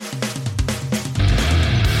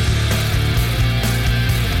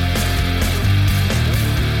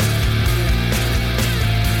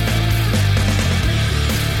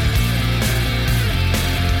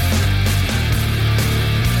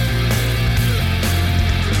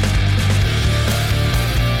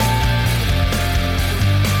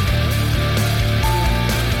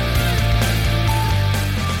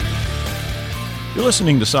You're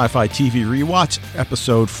listening to Sci-Fi TV Rewatch,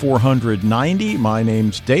 episode 490. My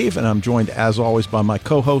name's Dave, and I'm joined, as always, by my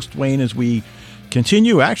co-host, Wayne, as we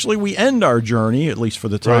continue. Actually, we end our journey, at least for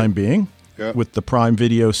the time being, with the Prime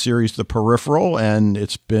Video series, The Peripheral, and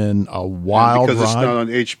it's been a wild ride. Because it's not on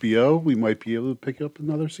HBO, we might be able to pick up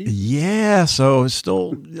another season. Yeah, so it's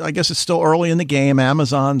still, I guess it's still early in the game.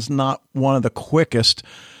 Amazon's not one of the quickest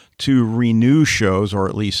to renew shows, or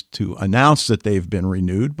at least to announce that they've been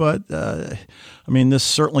renewed. But, I mean, this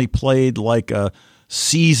certainly played like a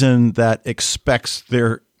season that expects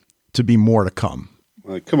there to be more to come.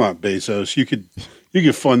 Like, come on, Bezos. You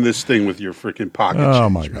could fund this thing with your freaking pocket change. Oh,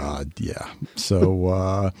 my God. Yeah.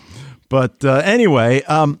 So, anyway,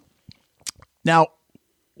 now,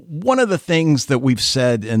 one of the things that we've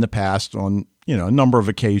said in the past on, a number of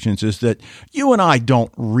occasions is that you and I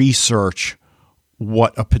don't research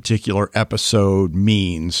what a particular episode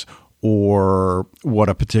means or what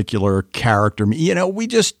a particular character means. We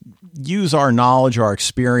just use our knowledge, our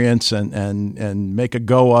experience, and make a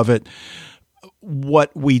go of it.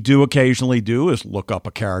 What we do occasionally do is look up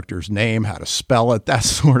a character's name, how to spell it, that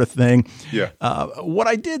sort of thing. Yeah. What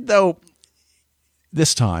I did, though,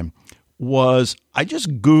 this time was I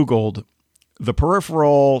just Googled The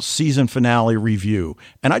Peripheral season finale review,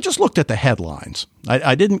 and I just looked at the headlines.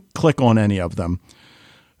 I didn't click on any of them.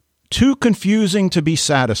 Too confusing to be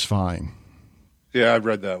satisfying. Yeah, I've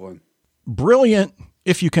read that one. Brilliant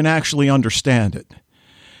if you can actually understand it.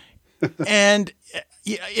 And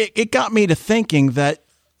it got me to thinking that,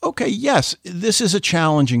 okay, yes, this is a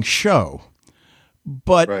challenging show,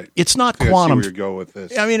 but it's not quantum. I see where you're going with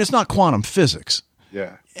this. I mean, it's not quantum physics.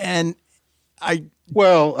 Yeah. And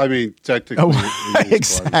technically.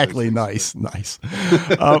 Exactly. Nice.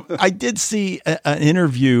 I did see an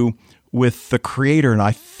interview with the creator, and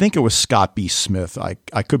I think it was Scott B. Smith.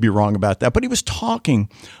 I could be wrong about that, but he was talking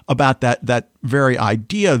about that very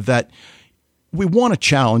idea that we want to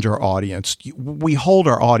challenge our audience. We hold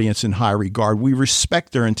our audience in high regard. We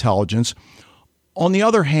respect their intelligence. On the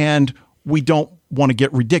other hand, we don't want to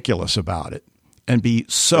get ridiculous about it and be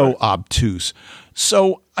so obtuse.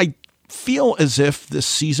 So I feel as if this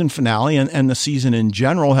season finale and the season in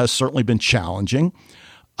general has certainly been challenging.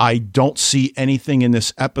 I don't see anything in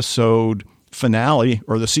this episode finale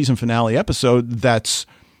or the season finale episode that's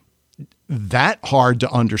that hard to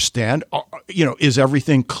understand. Is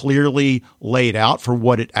everything clearly laid out for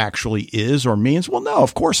what it actually is or means? Well, no,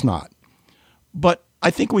 of course not. But I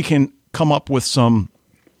think we can come up with some,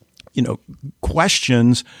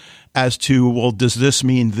 questions as to, well, does this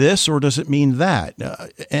mean this or does it mean that?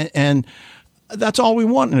 And that's all we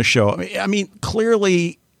want in a show. I mean,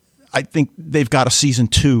 clearly, I think they've got a season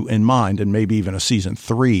 2 in mind and maybe even a season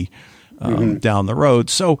 3 down the road.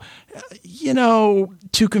 So,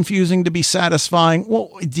 too confusing to be satisfying. Well,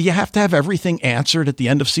 do you have to have everything answered at the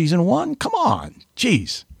end of season 1? Come on.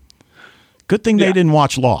 Jeez. Good thing they didn't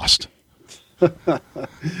watch Lost.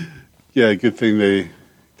 Yeah, good thing they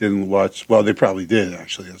didn't watch. Well, they probably did,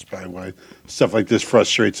 actually. That's probably why stuff like this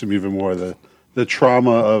frustrates them even more. The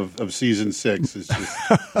trauma of season 6 is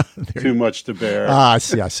just too much to bear. I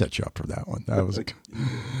see. I set you up for that one. That was all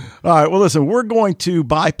right. Well, listen, we're going to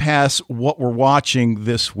bypass what we're watching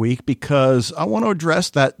this week because I want to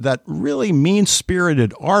address that really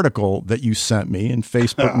mean-spirited article that you sent me in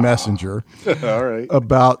Facebook Messenger. All right.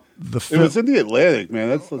 About the film. It was in the Atlantic,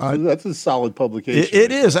 man. That's a solid publication.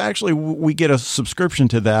 It is. Actually, we get a subscription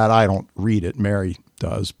to that. I don't read it. Mary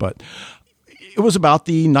does. But it was about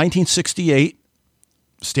the 1968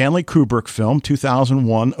 Stanley Kubrick film,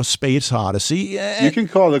 2001, A Space Odyssey. You can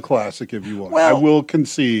call it a classic if you want. Well, I will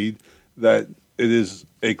concede that it is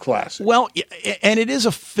a classic. Well, and it is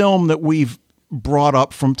a film that we've brought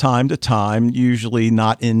up from time to time, usually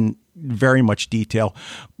not in very much detail.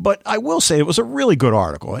 But I will say it was a really good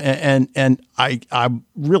article. And I'm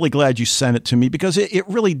really glad you sent it to me because it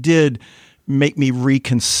really did make me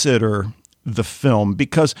reconsider the film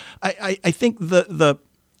because I think the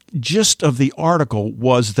gist of the article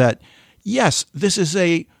was that, yes, this is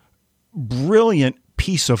a brilliant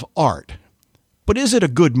piece of art, but is it a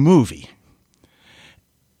good movie?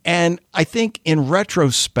 And I think in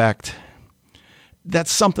retrospect,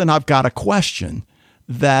 that's something I've got to question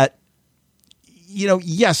that,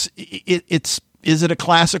 yes, is it a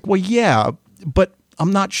classic? Well, yeah, but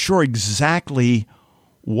I'm not sure exactly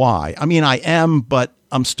why. I mean, I am, but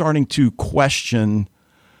I'm starting to question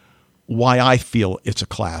why I feel it's a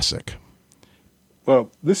classic.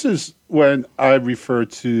 Well, this is when I refer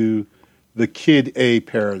to the Kid A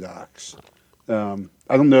paradox. I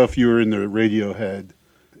don't know if you were in the Radiohead.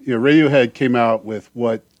 Radiohead came out with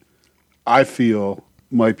what I feel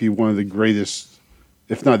might be one of the greatest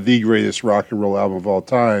if not the greatest rock and roll album of all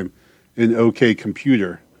time, in OK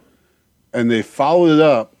Computer. And they followed it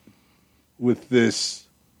up with this,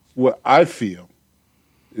 what I feel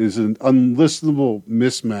is an unlistenable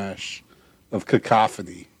mismatch of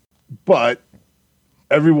cacophony. But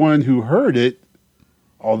everyone who heard it,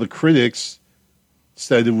 all the critics,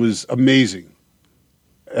 said it was amazing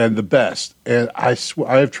and the best. And I swear,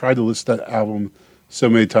 I have tried to listen to that album so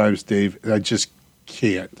many times, Dave, and I just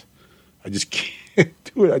can't. I just can't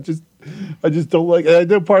do it. I just don't like it. I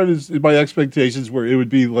know part of it is my expectations where it would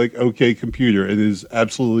be like OK Computer. It is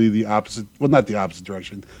absolutely the opposite. Well, not the opposite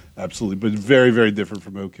direction, absolutely, but very, very different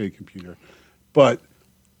from OK Computer. But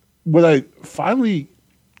what I finally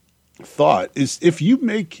thought is if you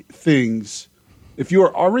make things, if you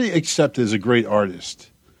are already accepted as a great artist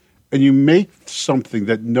and you make something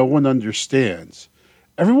that no one understands,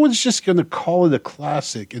 everyone's just going to call it a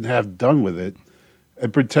classic and have done with it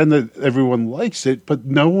and pretend that everyone likes it, but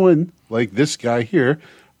no one, like this guy here,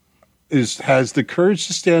 has the courage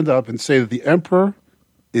to stand up and say that the Emperor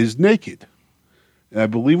is naked. And I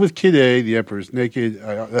believe with Kid A, the Emperor is naked.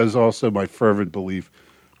 That is also my fervent belief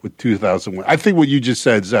with 2001. I think what you just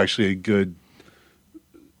said is actually a good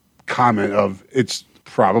comment of it's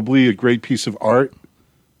probably a great piece of art,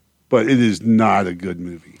 but it is not a good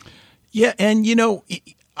movie. Yeah, and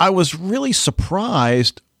I was really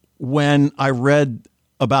surprised when I read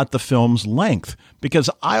about the film's length, because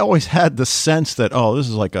I always had the sense that, this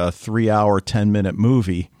is like a 3-hour, 10-minute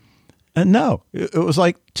movie. And no, it was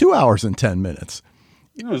like 2 hours and 10 minutes.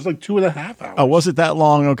 It was like 2.5 hours. Oh, was it that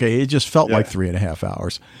long? Okay, it just felt like 3.5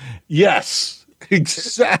 hours. Yes,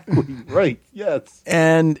 exactly. Right, yes.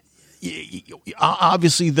 And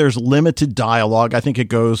obviously there's limited dialogue. I think it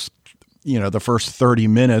goes, the first 30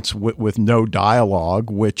 minutes with no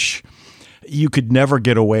dialogue, which you could never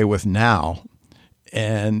get away with now.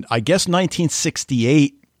 And I guess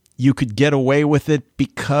 1968, you could get away with it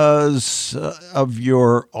because of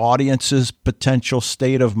your audience's potential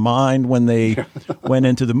state of mind when they went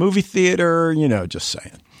into the movie theater, just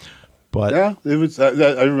saying. But yeah, it was. I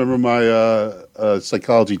remember my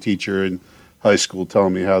psychology teacher in high school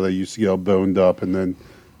telling me how they used to get all boned up and then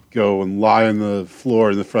go and lie on the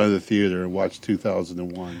floor in the front of the theater and watch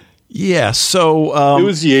 2001. Yeah, so it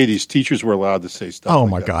was the 80s. Teachers were allowed to say stuff. Oh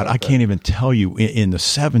my God, I can't even tell you in the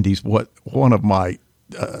 70s what one of my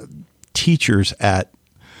teachers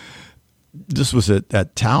this was at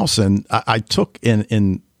Towson. I took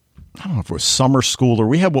in I don't know if it was summer school or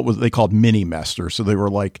we had what they called mini mester. So they were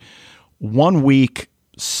like 1 week,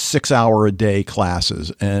 6 hour a day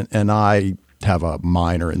classes, and I have a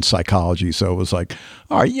minor in psychology, so it was like,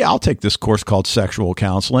 all right, yeah, I'll take this course called sexual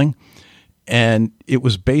counseling. And it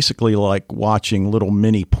was basically like watching little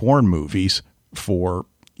mini porn movies for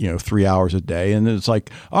 3 hours a day. And it's like,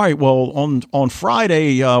 all right, well, on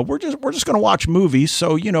Friday, we're just going to watch movies.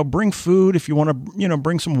 So, bring food if you want to,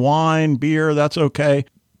 bring some wine, beer. That's okay.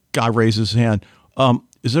 Guy raises his hand.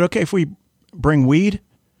 Is it okay if we bring weed?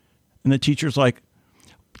 And the teacher's like,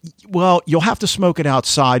 well, you'll have to smoke it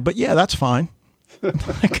outside, but yeah, that's fine.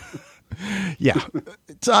 Yeah,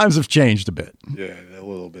 times have changed a bit. Yeah, a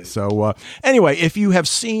little bit. So anyway, if you have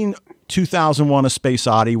seen 2001: A Space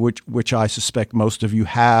Odyssey, which I suspect most of you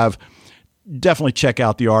have, definitely check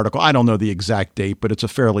out the article. I don't know the exact date, but it's a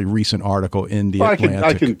fairly recent article in the Atlantic.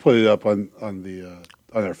 I can put it up on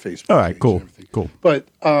our Facebook. All right, cool. But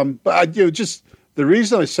I, just the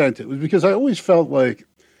reason I sent it was because I always felt like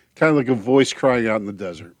kind of like a voice crying out in the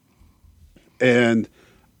desert, and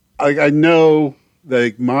I know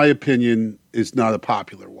that my opinion is not a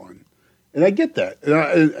popular one, and I get that,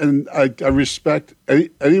 and I respect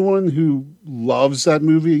anyone who loves that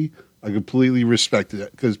movie. I completely respect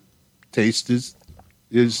it because taste is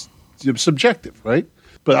subjective, right?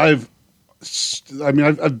 But I've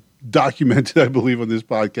documented, I believe, on this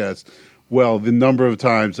podcast, the number of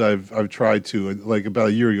times I've tried to, and like about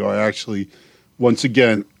a year ago, I actually once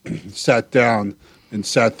again sat down and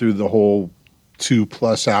sat through the whole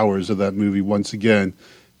 2+ hours of that movie once again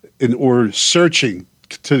in order searching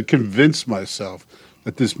to convince myself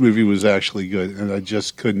that this movie was actually good, and I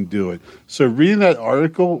just couldn't do it. So reading that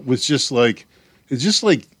article was just like, it's just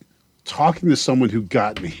like talking to someone who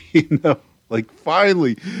got me, like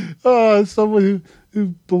finally, someone who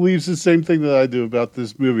believes the same thing that I do about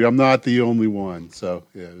this movie. I'm not the only one. So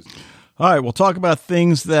yeah. All right, we'll talk about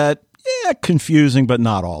things that confusing, but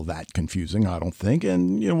not all that confusing, I don't think.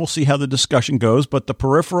 And, we'll see how the discussion goes. But The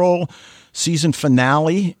Peripheral season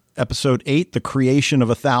finale, episode 8, The Creation of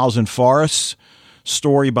 1,000 Forests,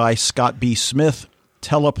 story by Scott B. Smith,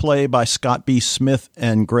 teleplay by Scott B. Smith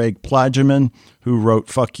and Greg Plageman, who wrote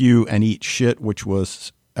Fuck You and Eat Shit, which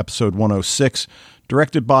was episode 106,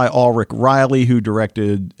 directed by Ulrich Riley, who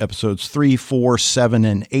directed episodes 3, 4, 7,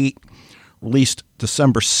 and 8, released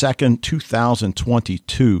December 2nd,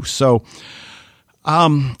 2022. So,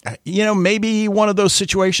 maybe one of those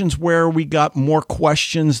situations where we got more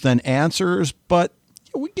questions than answers, but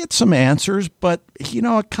we get some answers. But,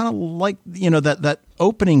 I kind of like, that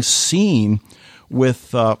opening scene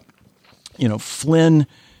with, Flynn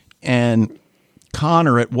and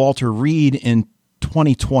Connor at Walter Reed in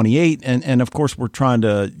 2028. And of course, we're trying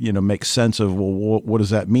to, make sense of, well, what does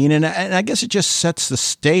that mean? And I guess it just sets the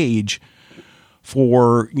stage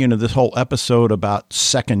for, this whole episode about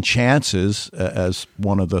second chances as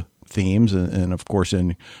one of the themes. And of course,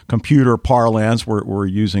 in computer parlance, we're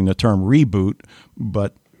using the term reboot.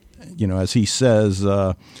 But, as he says,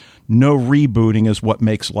 no rebooting is what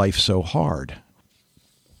makes life so hard.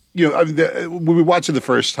 When we watch it the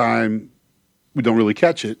first time, we don't really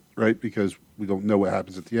catch it, right? Because we don't know what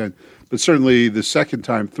happens at the end. But certainly the second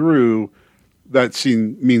time through, that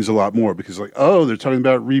scene means a lot more because, like, oh, they're talking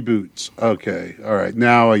about reboots. Okay, all right,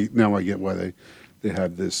 now I get why they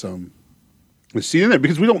have this scene in there,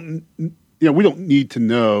 because we don't need to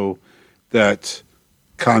know that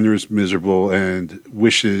Connor's miserable and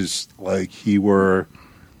wishes like he were,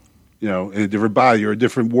 in a different body or a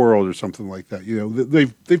different world or something like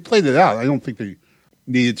that. They've played it out. I don't think they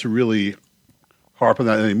needed to really harp on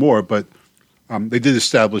that anymore, but they did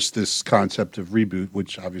establish this concept of reboot,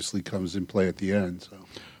 which obviously comes in play at the end. So,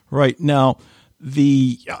 right now,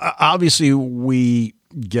 obviously we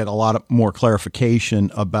get a lot of more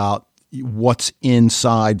clarification about what's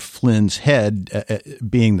inside Flynn's head,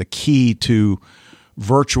 being the key to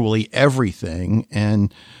virtually everything,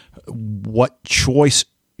 and what choice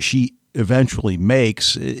she eventually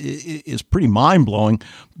makes is pretty mind-blowing.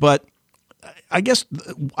 But I guess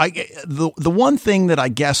the one thing that I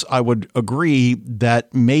guess I would agree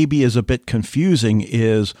that maybe is a bit confusing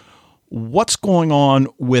is what's going on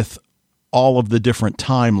with all of the different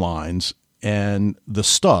timelines and the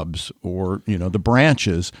stubs, or, the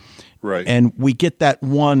branches. Right. And we get that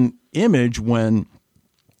one image when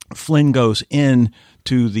Flynn goes in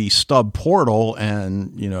to the stub portal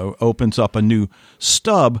and, opens up a new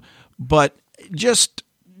stub. But just,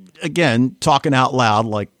 again, talking out loud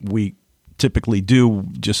like we typically do,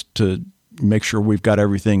 just to make sure we've got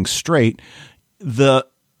everything straight, the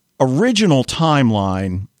original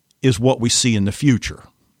timeline is what we see in the future,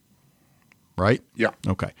 right? Yeah.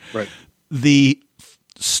 Okay. Right. The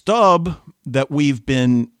stub that we've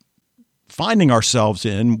been finding ourselves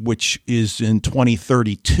in, which is in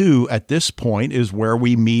 2032 at this point, is where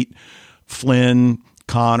we meet Flynn,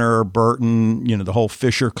 Connor, Burton, the whole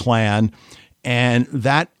Fisher clan. And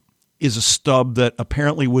that is a stub that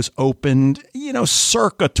apparently was opened,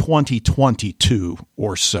 circa 2022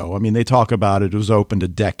 or so. I mean, they talk about it was opened a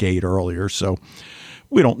decade earlier, so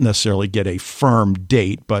we don't necessarily get a firm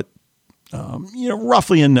date, but,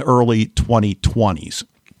 roughly in the early 2020s.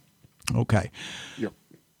 Okay. Yep.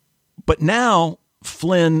 But now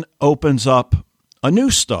Flynn opens up a new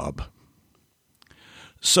stub.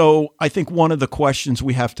 So I think one of the questions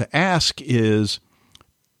we have to ask is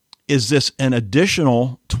this an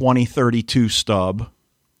additional 2032 stub,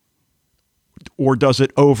 or does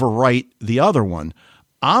it overwrite the other one?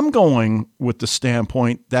 I'm going with the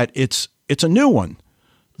standpoint that it's a new one.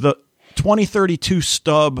 The 2032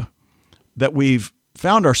 stub that we've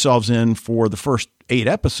found ourselves in for the first 8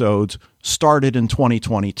 episodes started in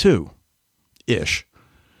 2022-ish.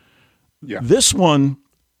 Yeah. This one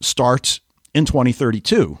starts in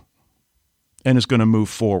 2032 and is going to move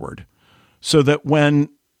forward, so that when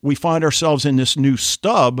we find ourselves in this new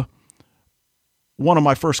stub, one of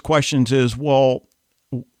my first questions is, well,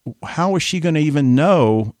 how is she going to even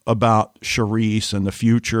know about Charisse and the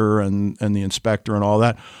future and the inspector and all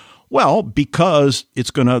that? Well, because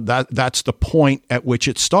it's going to, that's the point at which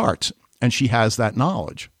it starts, and she has that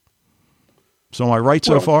knowledge. So am I right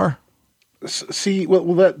so far? See,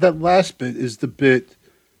 that last bit is the bit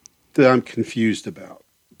that I'm confused about,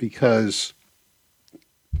 because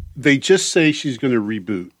they just say she's going to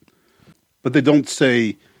reboot, but they don't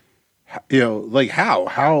say,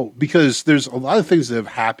 how, because there's a lot of things that have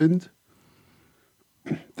happened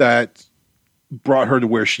that brought her to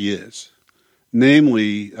where she is.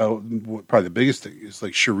 Namely, probably the biggest thing is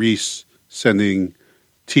like Charisse sending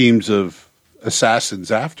teams of assassins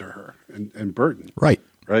after her and Burton. Right.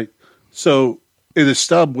 Right. So in a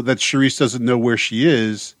stub that Charisse doesn't know where she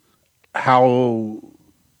is, how,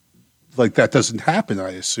 like, that doesn't happen,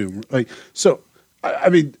 I assume. Like, so, I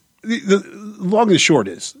mean, the long and short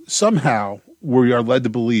is somehow we are led to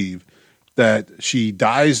believe that she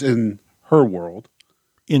dies in her world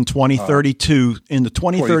in 2032, in the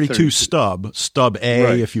 2032 2032. stub A,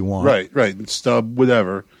 Right. if you want. Right. And stub,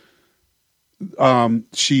 whatever.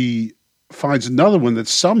 She finds another one that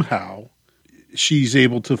somehow she's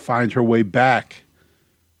able to find her way back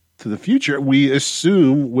to the future. We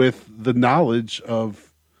assume with the knowledge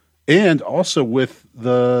of, and also with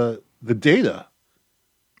the data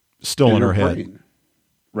Still in her head. brain,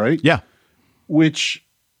 right? Yeah. Which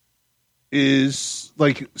is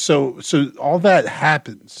like, so all that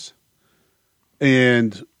happens,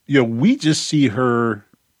 and we just see her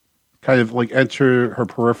kind of like enter her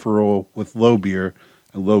peripheral with Lobeer,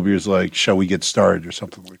 and Lobeer's like, shall we get started, or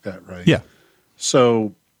something like that, right? Yeah.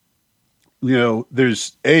 So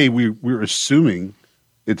there's we're assuming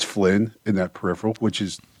it's Flynn in that peripheral, which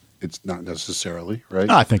is, it's not necessarily, right?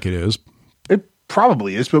 I think it is. It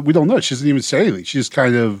probably is, but we don't know. She doesn't even say anything. She just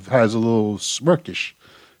kind of has a little smirkish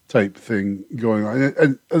type thing going on.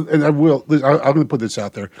 And I'm going to put this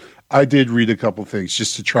out there. I did read a couple things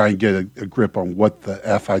just to try and get a grip on what the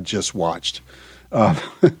F I just watched. But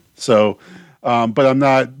I'm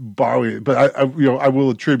not borrowing it. But I will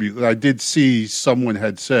attribute that I did see someone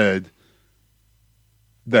had said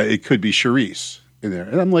that it could be Charisse in there,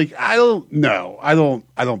 and I'm like, I don't know. I don't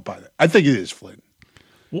buy that. I think it is Flynn.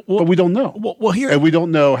 But we don't know. Well, here, and we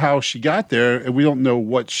don't know how she got there, and we don't know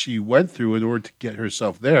what she went through in order to get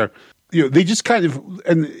herself there. They just kind of,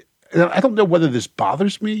 and I don't know whether this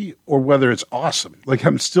bothers me or whether it's awesome. Like,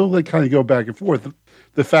 I'm still like kind of go back and forth.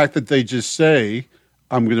 The fact that they just say,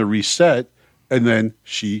 I'm going to reset, and then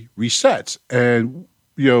she resets. And,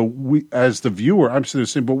 we, as the viewer, I'm sitting there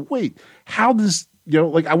saying, but wait, how does,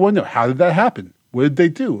 like, I want to know, how did that happen? What did they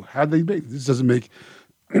do? How did they make, this doesn't make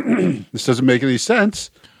any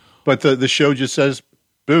sense. But the show just says,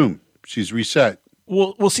 boom, she's reset.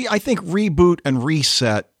 Well, see, I think reboot and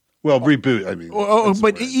reset. Well, reboot, I mean.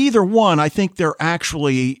 But either one, I think they're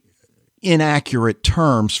actually inaccurate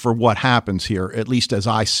terms for what happens here, at least as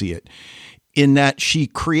I see it, in that she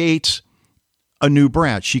creates a new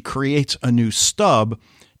branch. She creates a new stub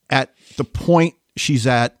at the point she's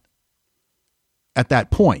at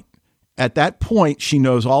that point. At that point, she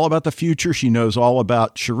knows all about the future. She knows all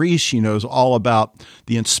about Charisse. She knows all about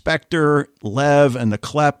the inspector, Lev, and the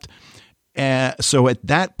Klept. So at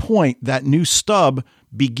that point, that new stub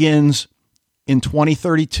begins in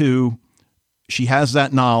 2032. She has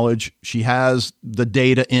that knowledge. She has the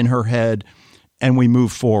data in her head, and we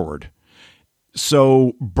move forward.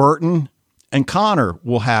 So Burton and Connor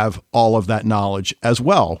will have all of that knowledge as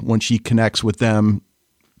well when she connects with them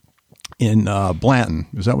in Blanton.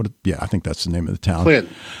 Is that what? Yeah, I think that's the name of the town.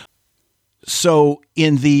 Blanton. So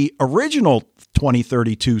in the original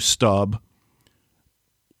 2032 stub,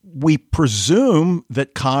 we presume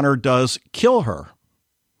that Connor does kill her.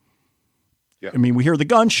 Yeah. I mean, we hear the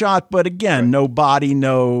gunshot, but again, right. No body,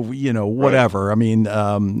 no, whatever. Right. I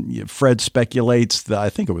mean, Fred speculates that,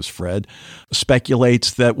 I think it was Fred,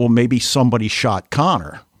 speculates that, well, maybe somebody shot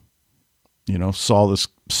Connor, saw this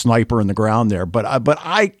sniper in the ground there. But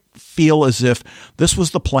I feel as if this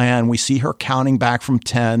was the plan. We see her counting back from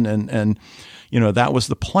 10 and that was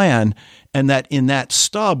the plan. And that in that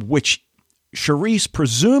stub, which Charisse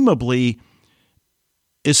presumably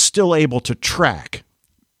is still able to track.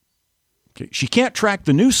 Okay. She can't track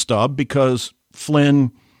the new stub because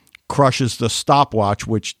Flynn crushes the stopwatch,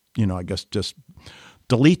 which, I guess just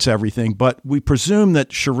deletes everything. But we presume that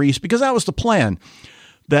Charisse, because that was the plan,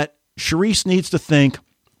 that Charisse needs to think,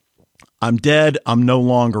 I'm dead. I'm no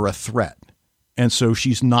longer a threat. And so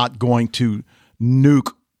she's not going to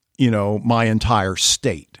nuke, my entire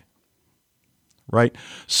state. Right.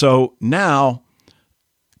 So now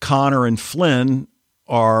Connor and Flynn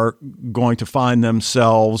are going to find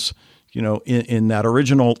themselves, in that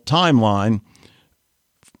original timeline,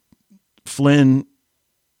 Flynn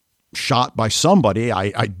shot by somebody.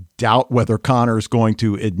 I doubt whether Connor is going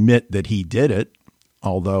to admit that he did it,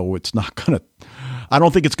 although it's not going to, I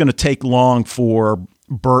don't think it's going to take long for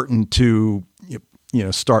Burton to,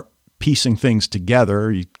 start piecing things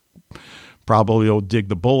together. He probably will dig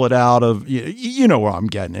the bullet out of, where I'm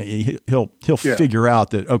getting it. He'll figure out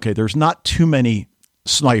that, okay, there's not too many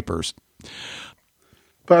snipers.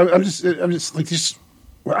 But I'm just like this.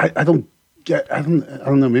 I don't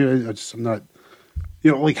know. Maybe I'm not.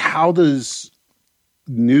 Like, how does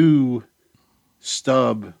new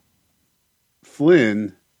stub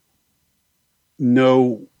Flynn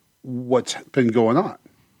know what's been going on?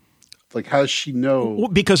 Like, how does she know? Well,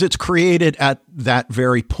 because it's created at that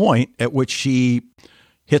very point at which she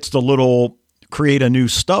hits the little create a new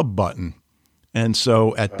stub button. And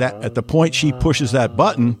so at the point she pushes that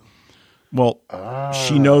button, Well,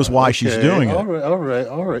 she knows why she's doing it. All right.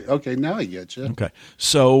 Okay, now I get you. Okay,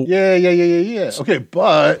 so Yeah. Okay,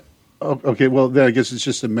 but okay, well then I guess it's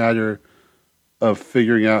just a matter of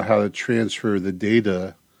figuring out how to transfer the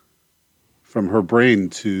data from her brain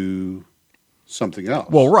to something else.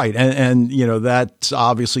 well, right, and that's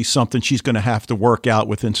obviously something she's going to have to work out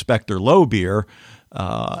with Inspector Lobeer.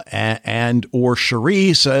 And or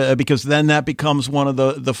Charisse, because then that becomes one of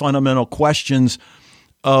the fundamental questions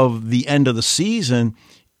of the end of the season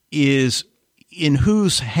is in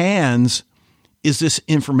whose hands is this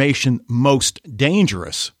information most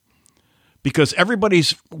dangerous? Because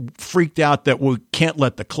everybody's freaked out that we can't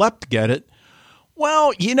let the klept get it.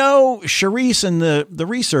 Well, Charisse and the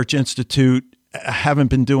Research Institute haven't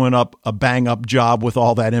been doing a bang-up job with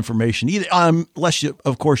all that information either, unless,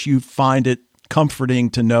 of course, you find it comforting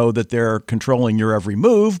to know that they're controlling your every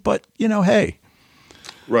move, but hey.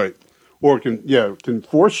 Right. Or can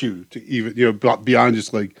force you to even, beyond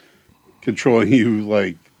just like controlling you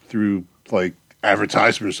like through like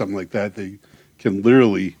advertisement or something like that. They can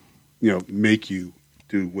literally, make you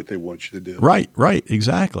do what they want you to do. Right,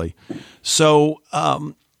 exactly. So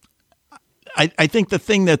I think the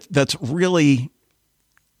thing that's really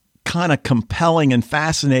kind of compelling and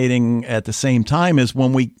fascinating at the same time is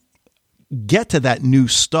when we get to that new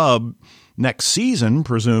stub next season,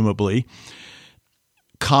 presumably,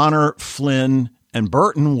 Connor, Flynn, and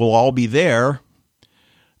Burton will all be there.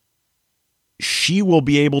 She will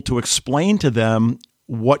be able to explain to them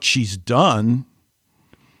what she's done.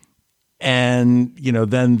 And,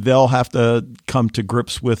 then they'll have to come to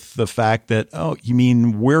grips with the fact that, oh, you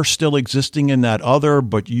mean we're still existing in that other,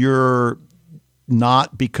 but you're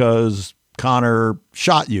not because Connor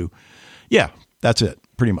shot you. Yeah, that's it,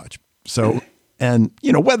 pretty much. So, and,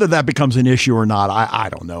 whether that becomes an issue or not, I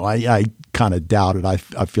don't know. I kind of doubt it. I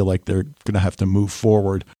feel like they're going to have to move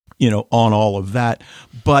forward, on all of that.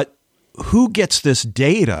 But who gets this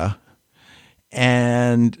data?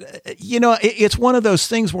 And, it's one of those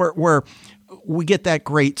things where we get that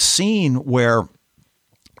great scene where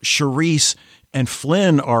Charisse and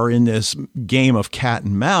Flynn are in this game of cat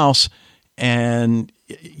and mouse, and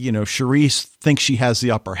Charisse thinks she has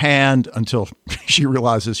the upper hand until she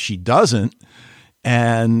realizes she doesn't.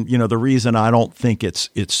 And, the reason I don't think it's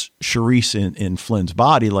Charisse in Flynn's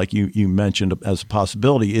body, like you mentioned as a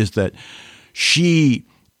possibility, is that she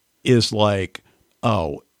is like,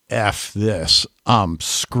 oh, F this, I'm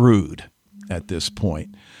screwed at this point.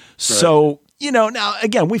 Right. So, now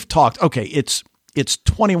again, we've talked, okay, it's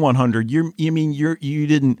 2100. You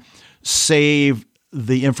didn't save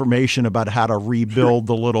the information about how to rebuild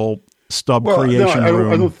the little stub creation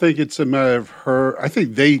room. I don't think it's a matter of her. I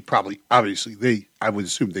think they probably, obviously, I would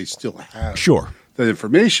assume they still have that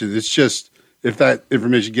information. It's just if that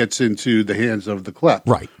information gets into the hands of the klept,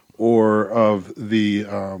 right, or of the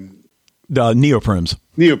neoprims.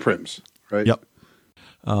 Neoprims, right? Yep.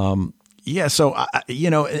 Yeah. So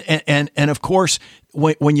and of course,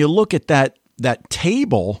 when you look at that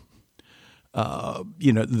table,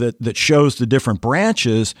 that shows the different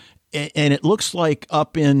branches, and it looks like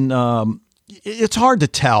up in, it's hard to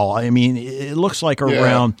tell. I mean, it looks like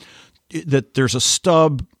around that there's a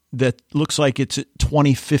stub that looks like it's at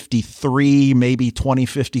 2053, maybe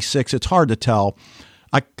 2056. It's hard to tell.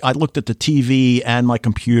 I looked at the TV and my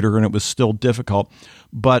computer, and it was still difficult,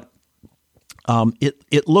 but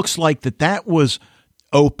it looks like that was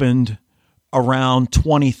opened around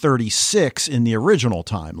 2036 in the original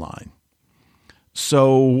timeline.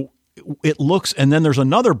 So it looks, and then there's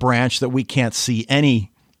another branch that we can't see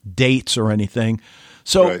any dates or anything.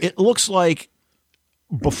 So It looks like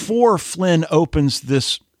before Flynn opens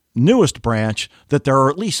this newest branch, that there are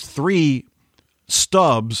at least 3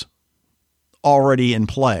 stubs already in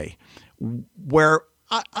play, where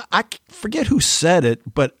I forget who said it,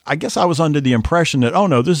 but I guess I was under the impression that, oh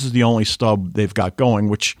no, this is the only stub they've got going,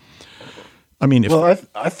 which, I mean, I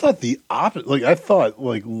thought the opposite. Like I thought,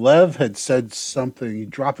 like Lev had said something. He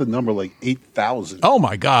dropped the number like 8,000. Oh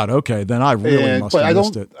my God! Okay, then I really must have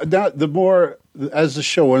missed it. The more as the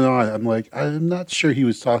show went on, I'm like, I'm not sure he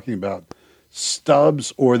was talking about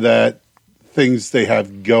stubs or that things they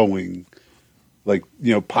have going, like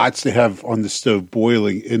pots they have on the stove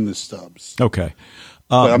boiling in the stubs. Okay,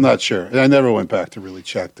 but I'm not sure, and I never went back to really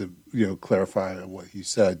check to clarify what he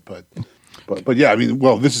said, but yeah, I mean,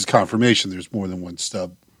 well, this is confirmation. There's more than one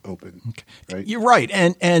stub open. Okay. Right? You're right.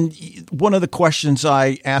 And one of the questions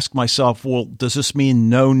I ask myself, well, does this mean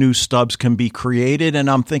no new stubs can be created? And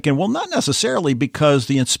I'm thinking, well, not necessarily, because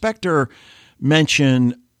the inspector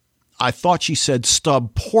mentioned, I thought she said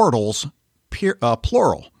stub portals,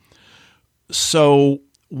 plural. So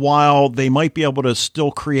while they might be able to still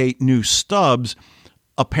create new stubs,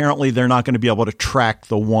 apparently they're not going to be able to track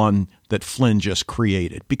the one that Flynn just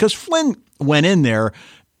created. Because Flynn went in there,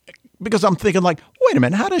 because I'm thinking like, wait a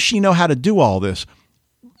minute, how does she know how to do all this?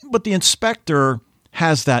 But the inspector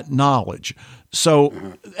has that knowledge. So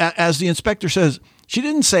as the inspector says, she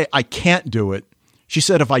didn't say, I can't do it. She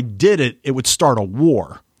said, if I did it, it would start a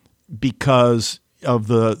war because of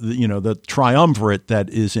the triumvirate that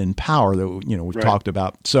is in power that, we've talked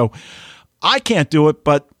about. So I can't do it,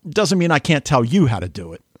 but doesn't mean I can't tell you how to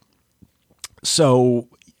do it. So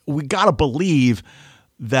we got to believe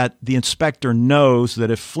that the inspector knows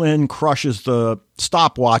that if Flynn crushes the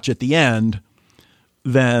stopwatch at the end,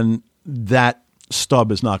 then that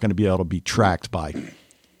stub is not going to be able to be tracked by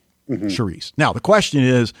Charisse. Now, the question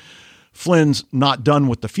is, Flynn's not done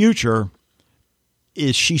with the future.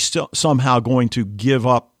 Is she still somehow going to give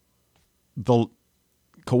up the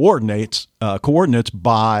coordinates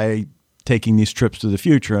by taking these trips to the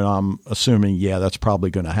future? And I'm assuming, that's probably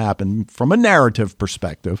going to happen from a narrative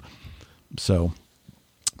perspective. So,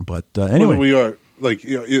 but anyway, we are like,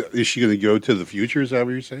 is she going to go to the future? Is that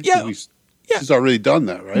what you're saying? Yeah. She's already done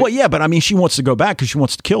that, right? Well, yeah, but I mean, she wants to go back because she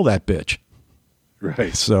wants to kill that bitch.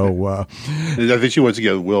 Right. So, I think she wants to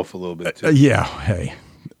get with Wilf a little bit too. Hey.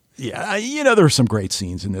 Yeah, there are some great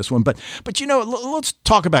scenes in this one, but let's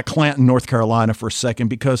talk about Clanton, North Carolina for a second,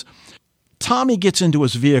 because Tommy gets into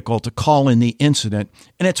his vehicle to call in the incident,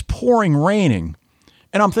 and it's raining,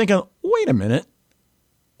 and I'm thinking, wait a minute,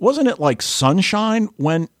 wasn't it like sunshine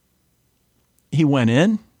when he went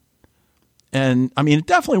in? And I mean, it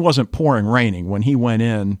definitely wasn't raining when he went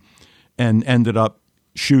in and ended up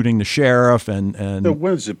shooting the sheriff. And so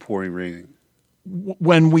when is it raining?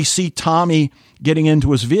 When we see Tommy getting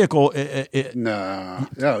into his vehicle, no,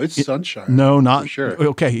 it's sunshine. No, not for sure.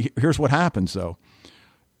 Okay, here's what happens though.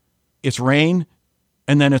 It's rain,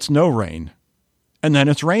 and then it's no rain, and then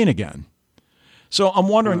it's rain again. So I'm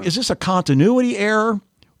wondering, is this a continuity error?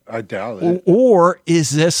 I doubt it. Or is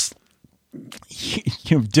this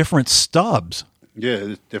different stubs? Yeah,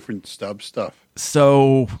 it's different stub stuff.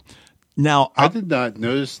 So now I did not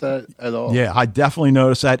notice that at all. Yeah, I definitely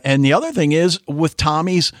noticed that. And the other thing is with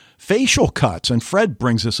Tommy's facial cuts, and Fred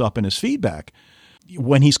brings this up in his feedback.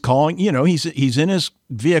 When he's calling, he's in his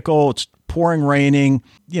vehicle, it's raining,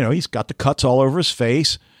 he's got the cuts all over his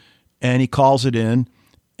face, and he calls it in.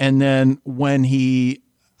 And then when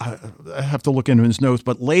I have to look into his notes,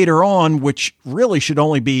 but later on, which really should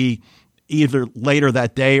only be either later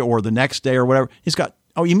that day or the next day or whatever,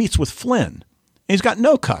 he meets with Flynn. And he's got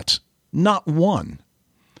no cuts. Not one.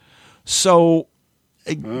 So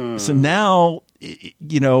now,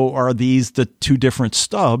 are these the two different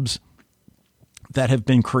stubs that have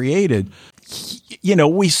been created?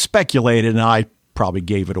 We speculated, and I probably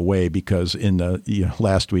gave it away because in the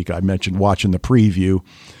last week I mentioned watching the preview,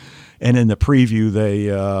 and in the preview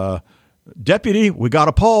they deputy, we got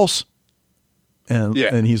a pulse, and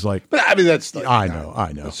he's like, but I mean that's like, I know,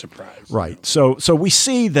 a surprise, right? So we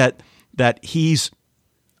see that he's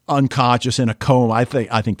unconscious in a coma. I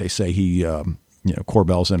think they say he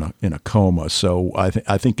Corbell's in a coma. So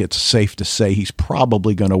I think it's safe to say he's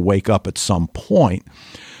probably going to wake up at some point.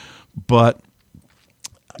 But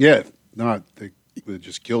yeah, not they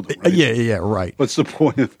just killed him. Right? Yeah, right. What's the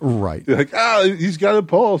point of right? Like, he's got a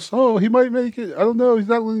pulse. Oh, he might make it. I don't know. He's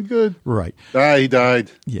not looking good. Right. He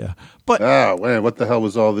died. Yeah, but man, what the hell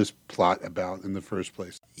was all this plot about in the first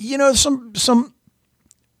place? Some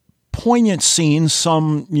poignant scenes,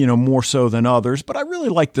 some more so than others, but I really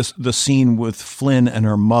like the scene with Flynn and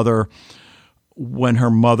her mother when her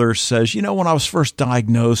mother says, when I was first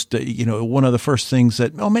diagnosed, one of the first things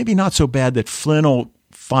that, maybe not so bad, that Flynn will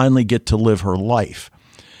finally get to live her life.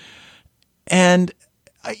 And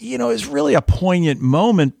it's really a poignant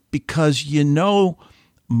moment because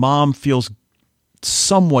mom feels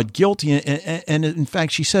somewhat guilty, and in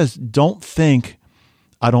fact she says, don't think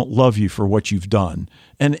I don't love you for what you've done.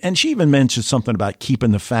 And she even mentioned something about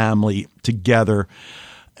keeping the family together.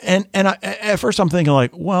 And at first I'm thinking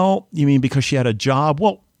like, well, you mean because she had a job?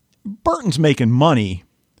 Well, Burton's making money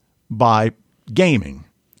by gaming.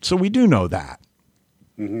 So we do know that.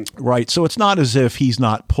 Mm-hmm. Right. So it's not as if he's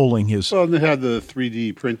not pulling his. Well, they had the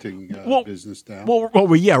 3D printing business down.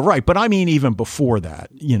 Well, yeah, right. But I mean, even before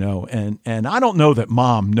that, and I don't know that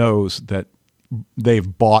mom knows that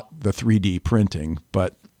they've bought the 3D printing,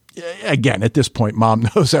 but again, at this point, mom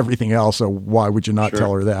knows everything else. So why would you not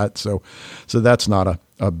tell her that? So that's not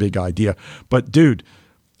a big idea. But dude,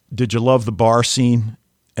 did you love the bar scene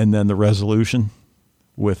and then the resolution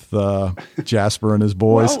with Jasper and his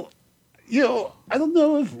boys? Well, I don't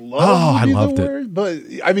know if love I would be loved the it. word, but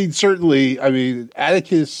I mean, certainly, I mean,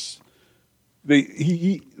 Atticus,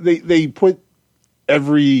 they put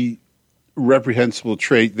every reprehensible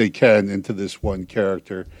trait they can into this one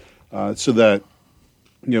character, so that,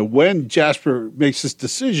 you know, when Jasper makes this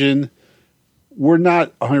decision, we're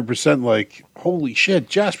not 100% like, holy shit,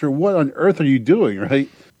 Jasper, what on earth are you doing, right?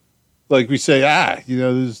 Like we say, you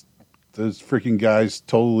know, those freaking guys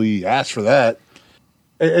totally asked for that.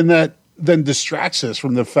 And that then distracts us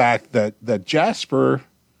from the fact that Jasper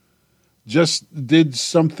just did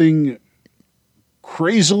something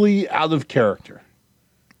crazily out of character.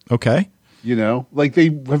 Okay. You know, like they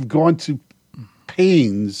have gone to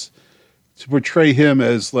pains to portray him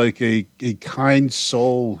as like a kind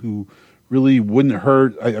soul who really wouldn't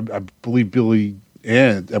hurt. I believe Billy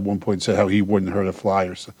Ann at one point said how he wouldn't hurt a fly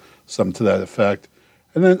or something to that effect.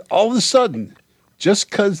 And then all of a sudden, just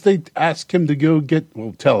because they ask him to go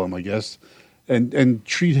tell him, I guess, and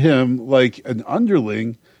treat him like an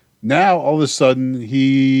underling, now all of a sudden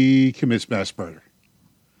he commits mass murder.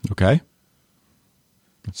 Okay.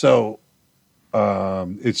 So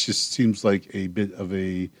it just seems like a bit of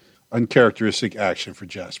a uncharacteristic action for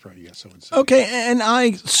Jasper, I guess I would say. Okay, and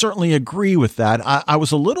I certainly agree with that. I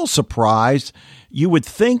was a little surprised. You would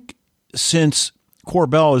think, since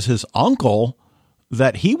Corbell is his uncle,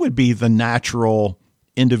 that he would be the natural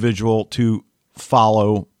individual to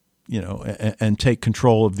follow, you know, and take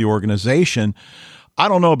control of the organization. I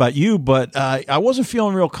don't know about you, but I wasn't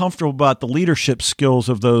feeling real comfortable about the leadership skills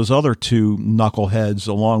of those other two knuckleheads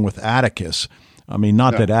along with Atticus. I mean,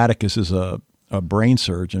 not that Atticus is a brain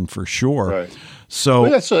surgeon for sure. Right. So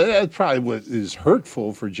that's probably what is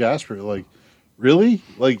hurtful for Jasper. Like, really?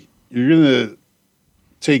 Like, you're going to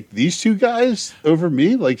take these two guys over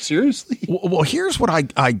me? Like, seriously? Well, here's what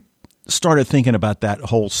I started thinking about that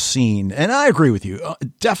whole scene. And I agree with you.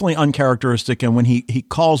 Definitely uncharacteristic. And when he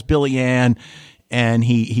calls Billy Ann and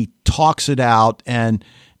he talks it out, and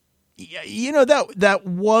you know, that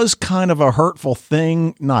was kind of a hurtful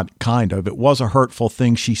thing. Not kind of, it was a hurtful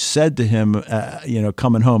thing she said to him, you know,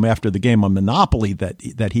 coming home after the game on Monopoly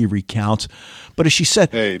that he recounts. But as she said,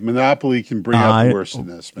 hey, Monopoly can bring out worse than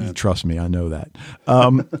this, man. Trust me, I know that.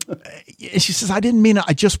 She says, I didn't mean it.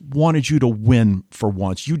 I just wanted you to win for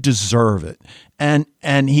once. You deserve it. And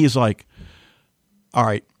he's like, all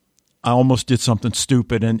right, I almost did something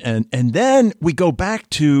stupid. And then we go back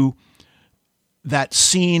to that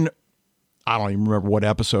scene, I don't even remember what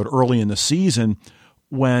episode, early in the season,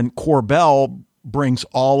 when Corbell brings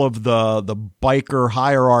all of the biker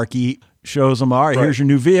hierarchy, shows them, all right, here's your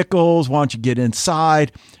new vehicles, why don't you get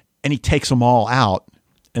inside? And he takes them all out,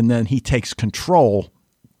 and then he takes control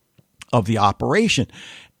of the operation.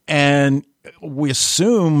 And we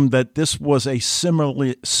assume that this was a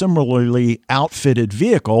similarly outfitted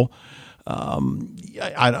vehicle.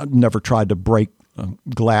 I never tried to break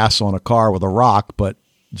glass on a car with a rock, but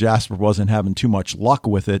Jasper wasn't having too much luck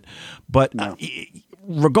with it. But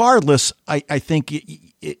regardless, I think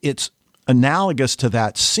it's analogous to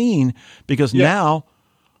that scene, because now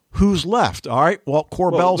who's left? All right, well,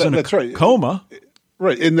 Corbell's in a coma.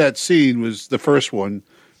 Right, in that scene was the first one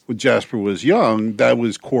when Jasper was young. That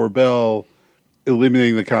was Corbell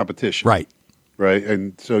eliminating the competition. Right.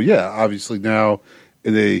 And so, obviously now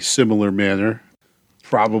in a similar manner,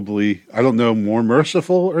 probably, I don't know, more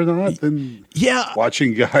merciful or not than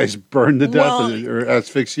watching guys burn to death or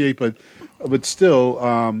asphyxiate, but still,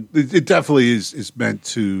 it definitely is meant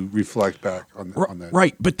to reflect back on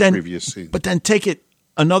that previous scene. But then take it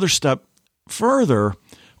another step further.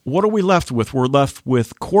 What are we left with? We're left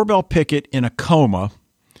with Corbell Pickett in a coma,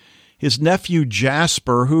 his nephew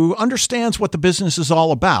Jasper, who understands what the business is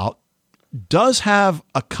all about, does have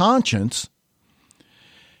a conscience.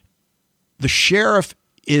 The sheriff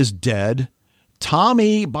is dead.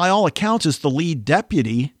 Tommy, by all accounts, is the lead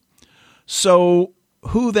deputy. So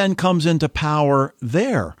who then comes into power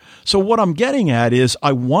there? So what I'm getting at is,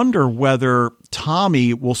 I wonder whether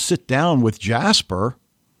Tommy will sit down with Jasper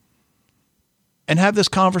and have this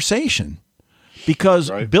conversation,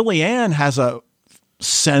 because Billy Ann has a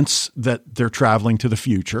sense that they're traveling to the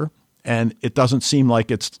future, and it doesn't seem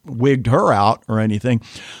like it's wigged her out or anything.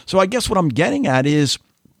 So I guess what I'm getting at is,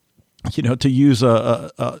 you know, to use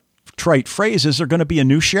a trite phrase, is there going to be a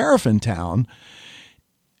new sheriff in town?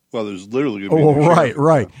 Well, there's literally going to be a new sheriff.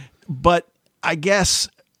 Right. But I guess,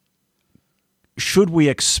 should we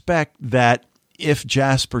expect that if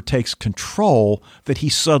Jasper takes control, that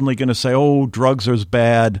he's suddenly going to say, oh, drugs are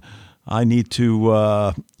bad, I need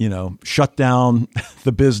to, shut down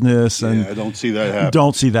the business? And I don't see that happening.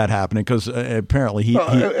 Don't see that happening, because apparently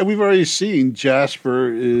and we've already seen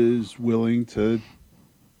Jasper is willing to,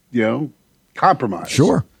 compromise.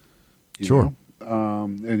 Sure. you Sure. know?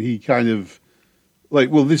 And he kind of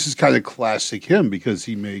this is kind of classic him because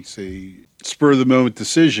he makes a spur of the moment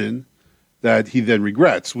decision that he then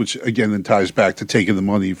regrets, which again then ties back to taking the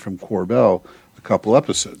money from Corbell a couple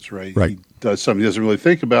episodes, right? Right. He does something, he doesn't really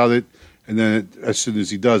think about it, and then as soon as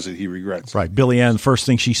he does it, he regrets. Right. Billy Ann, the first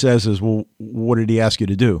thing she says is, well, what did he ask you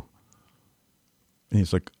to do? And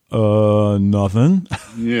he's like, nothing.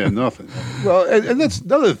 Yeah, nothing. Well, and that's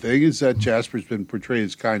another thing is that Jasper's been portrayed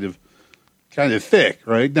as kind of thick,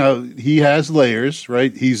 right? Now, he has layers,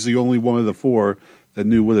 right? He's the only one of the four that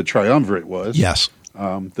knew what a triumvirate was. Yes.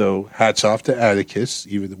 Though hats off to Atticus,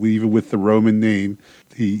 even with the Roman name,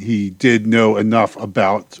 he did know enough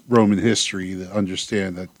about Roman history to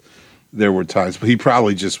understand that there were times, but he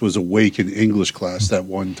probably just was awake in English class that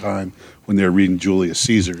one time when they were reading Julius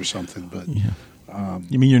Caesar or something. But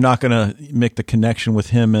You mean you're not going to make the connection with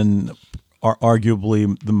him and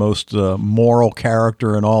arguably the most moral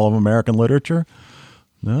character in all of American literature?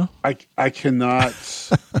 No? I cannot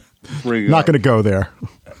bring Not up going to go there.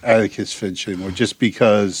 Atticus Finch anymore, just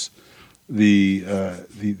because the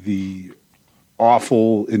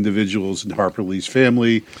awful individuals in Harper Lee's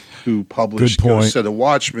family who published Good point. Ghost of the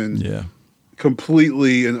Watchmen Yeah.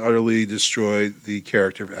 completely and utterly destroyed the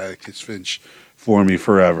character of Atticus Finch for me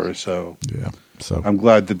forever. So Yeah. So I'm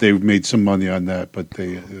glad that they've made some money on that, but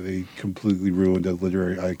they completely ruined a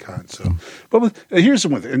literary icon. So, but here's the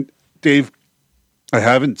one thing, and Dave, I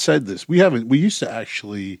haven't said this. We used to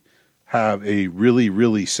actually have a really,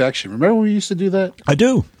 really section. Remember when we used to do that? I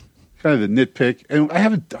do. Kind of the nitpick. And I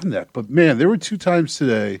haven't done that. But, man, there were 2 times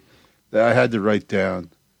today that I had to write down,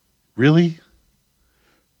 really?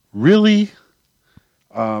 Really?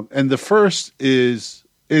 And the first is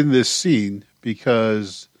in this scene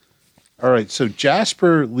because, all right, so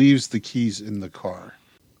Jasper leaves the keys in the car.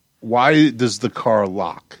 Why does the car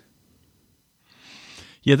lock?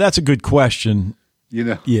 Yeah, that's a good question. You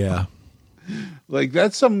know? Yeah. Like,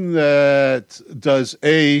 that's something that does,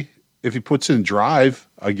 if he puts in drive,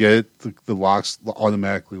 I get it, the locks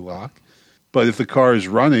automatically lock. But if the car is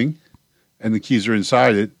running and the keys are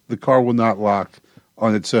inside it, the car will not lock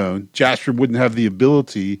on its own. Jasper wouldn't have the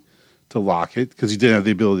ability to lock it because he didn't have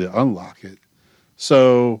the ability to unlock it.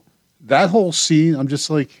 So that whole scene, I'm just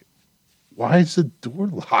like, why is the door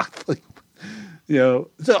locked? Like, so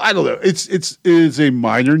I don't know. It is a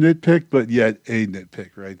minor nitpick, but yet a nitpick,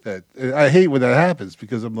 right? That I hate when that happens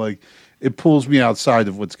because I'm like, it pulls me outside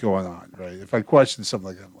of what's going on, right? If I question something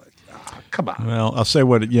like that, I'm like, come on. Well, I'll say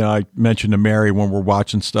what I mentioned to Mary when we're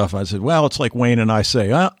watching stuff. I said, well, it's like Wayne and I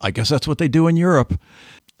say, I guess that's what they do in Europe.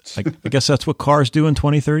 I guess that's what cars do in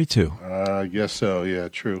 2032. I guess so. Yeah,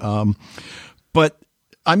 true. But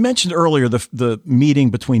I mentioned earlier the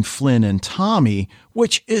meeting between Flynn and Tommy,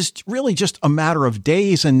 which is really just a matter of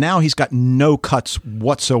days, and now he's got no cuts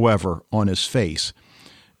whatsoever on his face.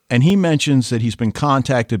 And he mentions that he's been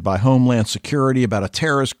contacted by Homeland Security about a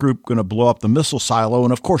terrorist group going to blow up the missile silo.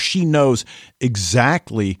 And of course, she knows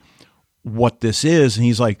exactly what this is. And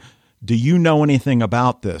he's like, do you know anything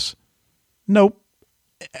about this? Nope.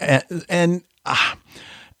 And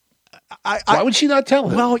why would she not tell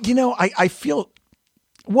him? Well, I feel,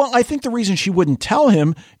 I think the reason she wouldn't tell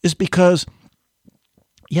him is because,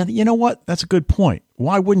 yeah, you know what? That's a good point.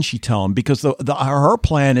 Why wouldn't she tell him? Because her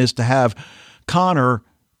plan is to have Connor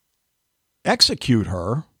execute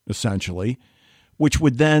her, essentially, which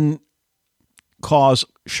would then cause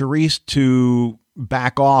Charisse to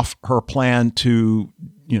back off her plan to,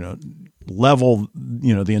 level,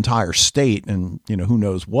 the entire state and, who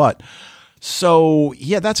knows what. So,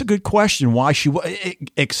 yeah, that's a good question. Why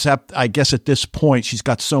except I guess at this point, she's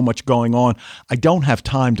got so much going on. I don't have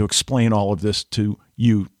time to explain all of this to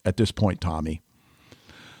you at this point, Tommy.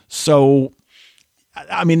 So,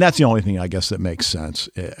 I mean, that's the only thing I guess that makes sense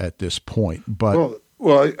at this point. But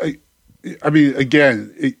I mean,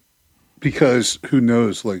 again, because who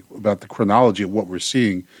knows, like, about the chronology of what we're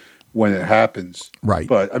seeing when it happens, right?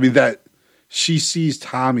 But I mean that she sees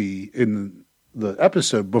Tommy in the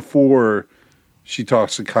episode before she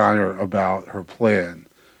talks to Connor about her plan,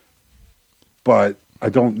 but I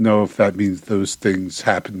don't know if that means those things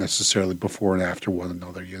happen necessarily before and after one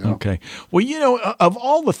another. Okay. Well, of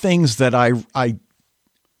all the things that I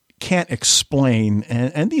can't explain,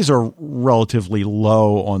 and these are relatively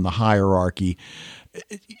low on the hierarchy,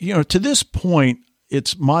 to this point,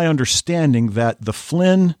 it's my understanding that the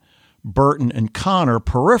Flynn, Burton, and Connor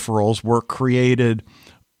peripherals were created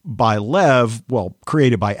by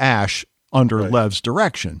created by Ash under Lev's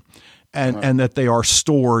direction, and that they are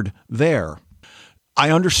stored there. I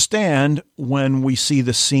understand when we see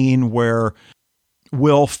the scene where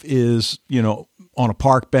Wilf is, on a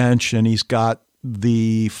park bench and he's got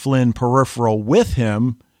the Flynn peripheral with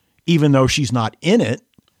him, even though she's not in it.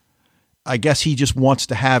 I guess he just wants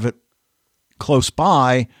to have it close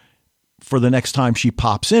by for the next time she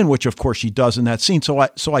pops in, which of course she does in that scene. So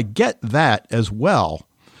I get that as well.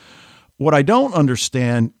 What I don't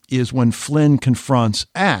understand is when Flynn confronts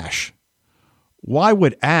Ash. Why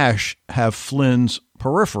would Ash have Flynn's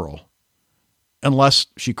peripheral? Unless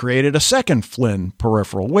she created a second Flynn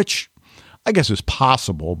peripheral, which I guess is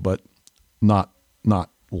possible, but not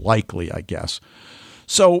likely, I guess.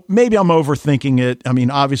 So maybe I'm overthinking it. I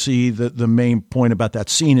mean, obviously the main point about that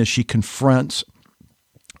scene is she confronts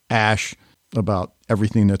Ash about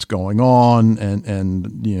everything that's going on and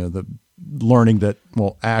the learning that,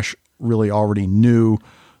 well, Ash really already knew,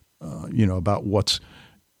 about what's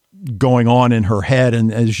going on in her head.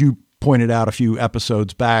 And as you pointed out a few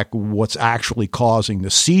episodes back, what's actually causing the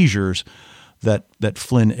seizures that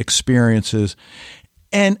Flynn experiences.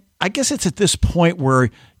 And I guess it's at this point where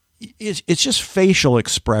it's just facial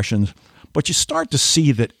expressions, but you start to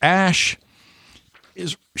see that Ash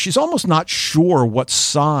she's almost not sure what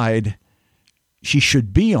side she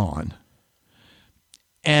should be on.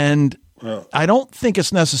 And I don't think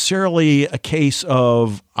it's necessarily a case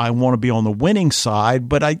of I want to be on the winning side,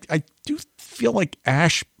 but I do feel like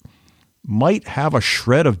Ash might have a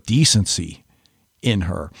shred of decency in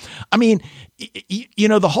her. I mean,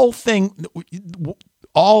 the whole thing,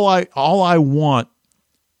 all I want,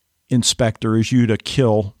 Inspector, is you to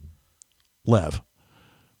kill Lev.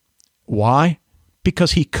 Why?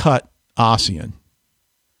 Because he cut Ossian.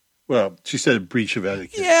 Well, she said a breach of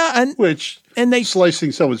etiquette. Yeah, and they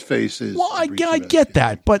slicing someone's face is. Well, I get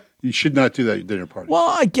that, but you should not do that at dinner party. Well,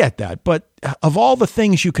 I get that, but of all the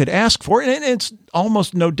things you could ask for, and it's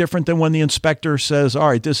almost no different than when the inspector says, "All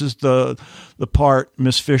right, this is the part,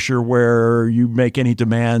 Miss Fisher, where you make any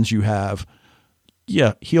demands you have."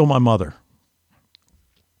 Yeah, heal my mother.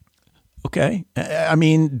 Okay, I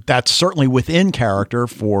mean that's certainly within character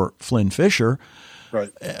for Flynn Fisher. Right.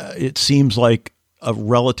 It seems like a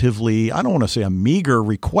relatively, I don't want to say a meager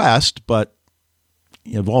request, but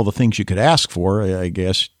of all the things you could ask for, I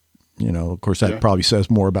guess, of course that probably says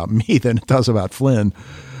more about me than it does about Flynn.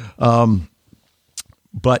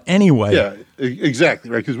 But anyway. Yeah,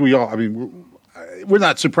 exactly. Right. Because we're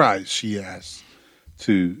not surprised she asked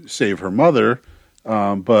to save her mother.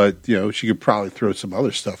 But she could probably throw some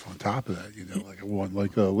other stuff on top of that, like a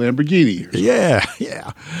Lamborghini or something.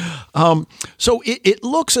 Yeah. So it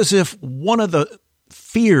looks as if one of the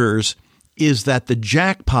fears is that the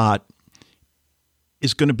jackpot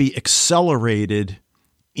is going to be accelerated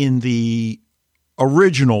in the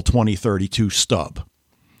original 2032 stub.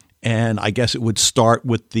 And I guess it would start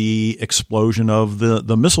with the explosion of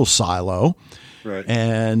the missile silo. Right.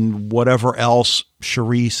 And whatever else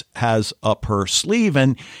Charisse has up her sleeve.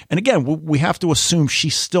 And again, we have to assume she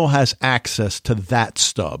still has access to that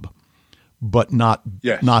stub, but not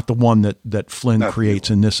the one that Flynn creates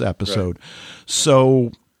in this episode. Right.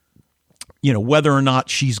 So, whether or not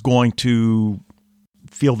she's going to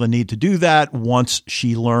feel the need to do that once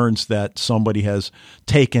she learns that somebody has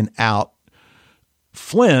taken out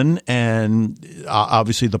Flynn, and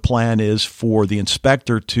obviously the plan is for the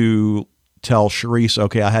inspector to tell Charisse,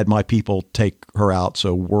 okay, I had my people take her out,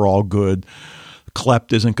 so we're all good.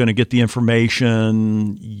 Klept isn't going to get the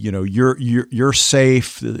information. You're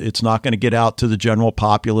safe. It's not going to get out to the general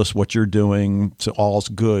populace what you're doing. So all's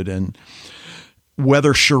good. And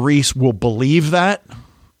whether Charisse will believe that,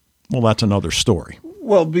 well, that's another story.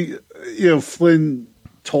 Well, Flynn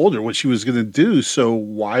told her what she was going to do, so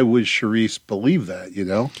why would Charisse believe that?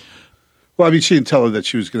 Well, she didn't tell her that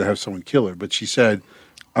she was going to have someone kill her, but she said,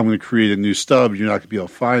 I'm going to create a new stub. You're not going to be able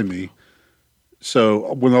to find me.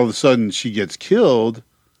 So when all of a sudden she gets killed,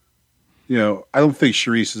 I don't think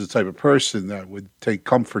Charisse is the type of person that would take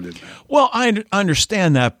comfort in that. Well, I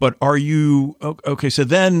understand that, but are you okay? So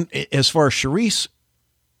then, as far as Charisse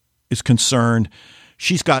is concerned,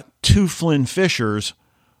 she's got two Flynn Fishers,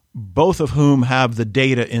 both of whom have the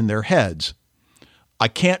data in their heads. I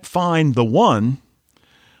can't find the one.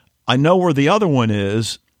 I know where the other one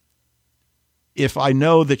is. If I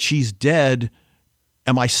know that she's dead,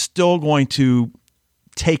 am I still going to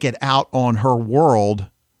take it out on her world,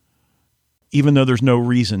 even though there's no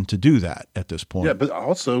reason to do that at this point? Yeah, but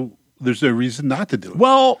also there's no reason not to do it.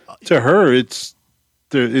 Well, to her, it's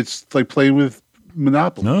like playing with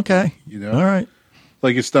Monopoly. Okay. All right.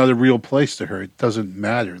 Like it's not a real place to her. It doesn't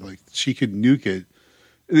matter. Like she could nuke it.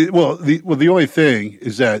 The only thing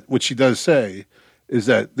is that what she does say is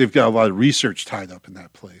that they've got a lot of research tied up in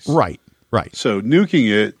that place. Right. So nuking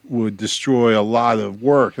it would destroy a lot of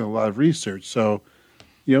work and a lot of research. So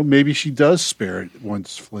maybe she does spare it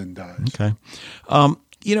once Flynn dies. Okay.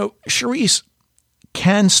 Charisse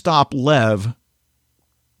can stop Lev,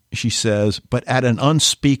 she says, but at an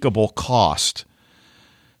unspeakable cost.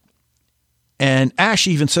 And Ash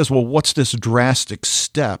even says, well, what's this drastic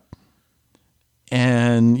step?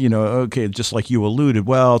 And, okay, just like you alluded,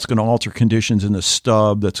 well, it's going to alter conditions in the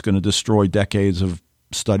stub. That's going to destroy decades of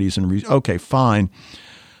studies and okay, fine.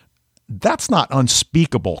 That's not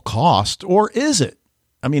unspeakable cost, or is it?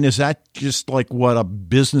 I mean, is that just like what a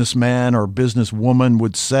businessman or businesswoman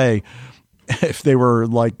would say if they were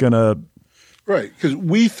like going to? Right, because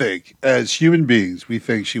we think, as human beings,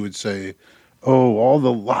 she would say, oh, all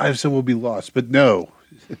the lives that will be lost. But no,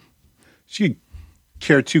 she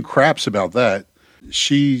care two craps about that.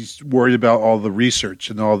 She's worried about all the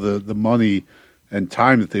research and all the money and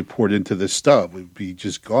time that they poured into this stuff would be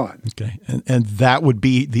just gone. Okay, and that would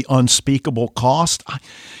be the unspeakable cost?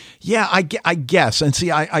 Yeah, I guess. And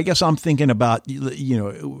see, I guess I'm thinking about,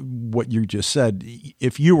 what you just said.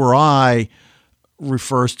 If you or I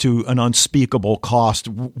refers to an unspeakable cost,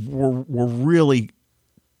 we're really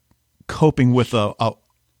coping with a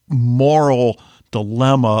moral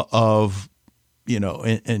dilemma of,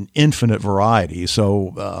 an infinite variety.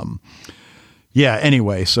 So,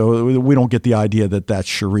 anyway, so we don't get the idea that that's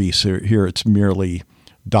Charisse. Here it's merely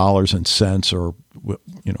dollars and cents or,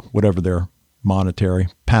 whatever their monetary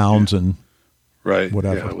pounds and right,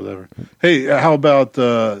 whatever. Yeah, whatever. Hey, how about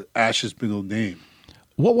Ash's middle name?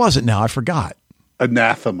 What was it now? I forgot.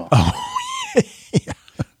 Anathema. Oh, yeah.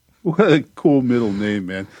 What a cool middle name,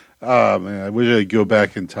 man. Man, I wish I could go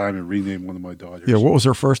back in time and rename one of my daughters. Yeah, what was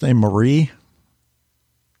her first name? Marie?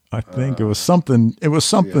 I think it was something. It was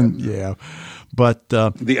something, yeah. But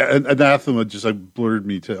the anathema just blurred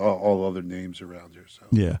me to all other names around her. So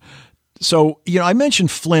yeah. So, I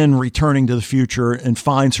mentioned Flynn returning to the future and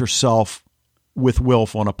finds herself with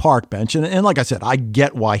Wilf on a park bench. And like I said, I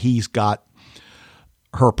get why he's got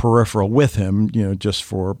her peripheral with him, just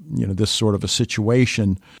for, this sort of a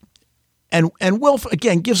situation. And Wilf,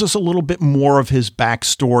 again, gives us a little bit more of his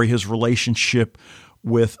backstory, his relationship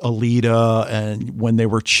with Alita and when they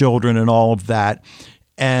were children and all of that.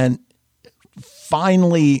 And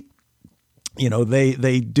finally,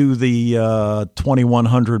 they do the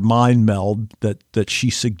 2100 mind meld that she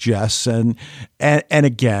suggests. And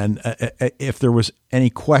again, if there was any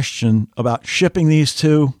question about shipping these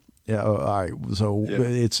two, yeah, all right. So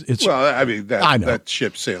it's well, I mean that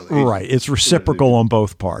ship sailing, right? It's reciprocal on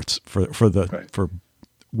both parts for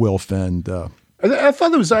Wilf and. I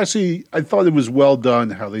thought it was well done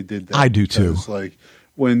how they did that. I do too. Like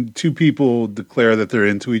when two people declare that they're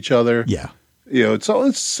into each other. Yeah.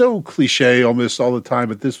 It's so cliche almost all the time,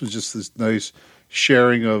 but this was just this nice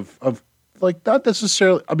sharing of like not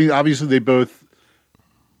necessarily. I mean, obviously they both,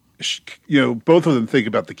 both of them think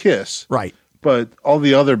about the kiss, right? But all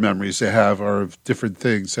the other memories they have are of different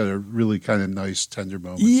things that are really kind of nice, tender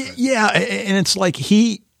moments. Yeah, and it's like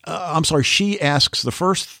she asks the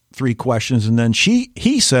first three questions, and then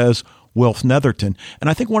he says Wilf Netherton, and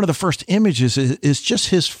I think one of the first images is just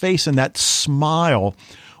his face and that smile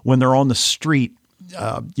when they're on the street.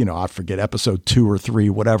 I forget episode 2 or 3,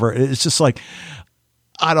 whatever. It's just like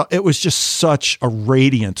it was just such a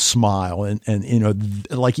radiant smile, and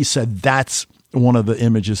like you said, that's one of the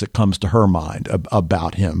images that comes to her mind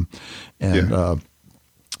about him. And,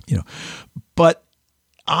 but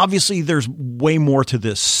obviously there's way more to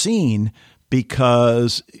this scene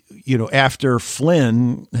because, after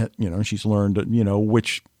Flynn, she's learned,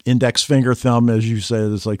 which index finger thumb, as you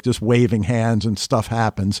said, is like just waving hands and stuff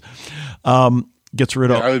happens. Gets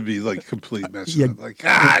rid of. I would be like complete mess. Like,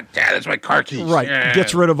 Dad, it's my car keys. Right. Yeah.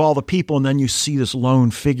 Gets rid of all the people. And then you see this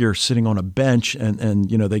lone figure sitting on a bench and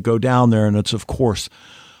they go down there and it's, of course,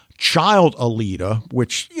 child Alita,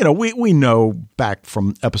 which, we know back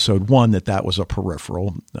from episode 1 that was a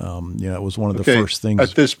peripheral. It was one of the first things.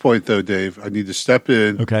 At this point, though, Dave, I need to step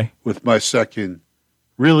in with my second.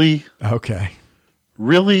 Really? Okay.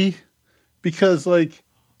 Really? Because, like,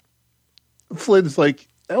 Flynn's like,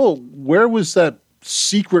 oh, where was that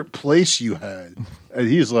secret place you had? And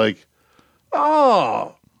he's like,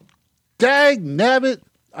 oh, dag nabbit,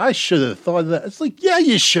 I should have thought of that. It's like, yeah,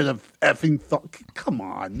 you should have effing thought. Come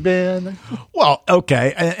on, man. Well,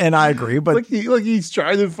 okay, and I agree, but he's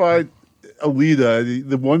trying to find Alita,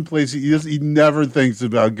 the one place he never thinks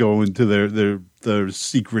about going to their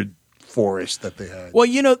secret forest that they had.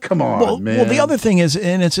 Well, come on, man. Well, the other thing is,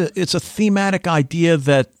 and it's a thematic idea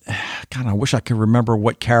that, God, I wish I could remember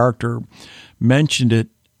what character mentioned it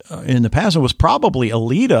in the past. It was probably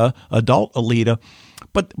Alita, adult Alita,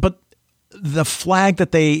 but the flag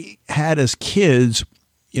that they had as kids,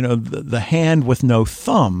 the hand with no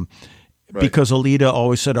thumb, because Alita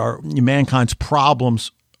always said mankind's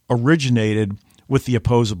problems originated with the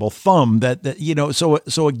opposable thumb.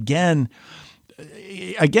 So again,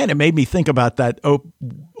 it made me think about that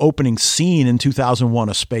opening scene in 2001: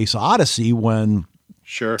 A Space Odyssey when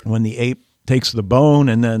the ape takes the bone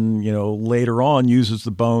and then later on uses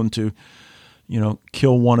the bone to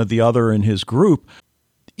kill one of the other in his group.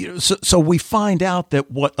 So we find out that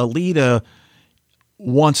what Alita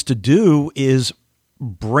wants to do is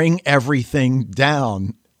bring everything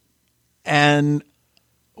down. And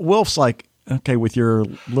Wilf's like, okay, with your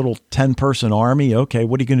little 10-person army, okay,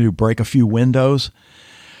 what are you going to do, break a few windows?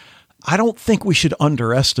 I don't think we should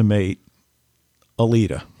underestimate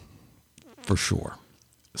Alita, for sure.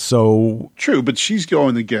 So true, but she's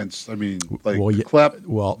going against, the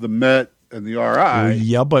CLEP, the Met, and the RI.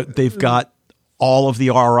 Yeah, but they've got all of the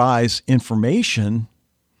RI's information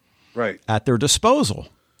at their disposal.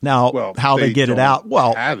 Now, how they get it out?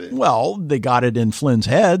 Well, they got it in Flynn's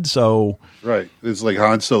head, so right. It's like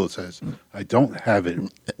Han Solo says, "I don't have it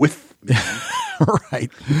with me." Right.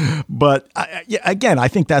 But again, I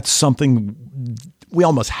think that's something we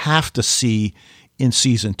almost have to see in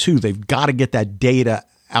season 2. They've got to get that data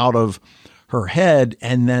out of her head,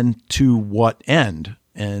 and then to what end?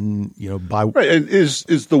 And and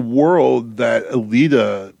is the world that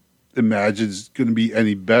Alita imagines going to be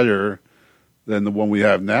any better than the one we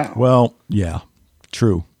have now? Well, yeah,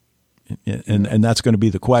 true. And that's going to be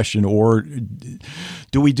the question. Or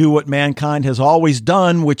do we do what mankind has always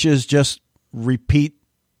done, which is just repeat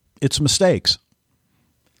its mistakes?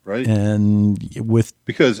 Right. And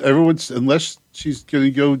because unless she's going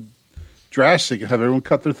to go drastic and have everyone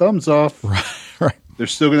cut their thumbs off, right. They're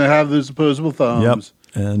still going to have those opposable thumbs. Yep.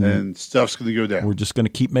 And stuff's going to go down. We're just going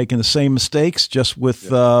to keep making the same mistakes, just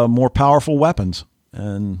with more powerful weapons.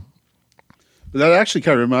 But that actually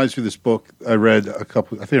kind of reminds me of this book I read I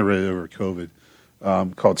think I read it over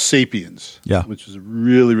COVID, called Sapiens, which is a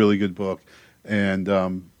really, really good book.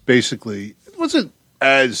 And basically, it wasn't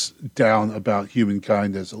as down about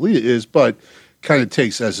humankind as Alita is, but kind of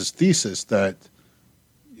takes as his thesis that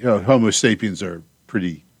Homo sapiens are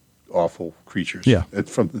pretty awful creatures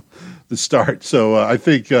from the start. So I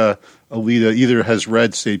think Alita either has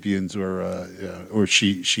read Sapiens or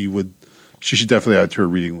she should definitely add to her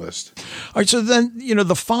reading list. All right. So then,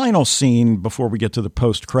 the final scene before we get to the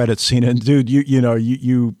post-credit scene, and dude,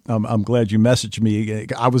 I'm glad you messaged me.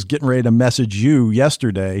 I was getting ready to message you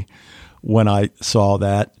yesterday when I saw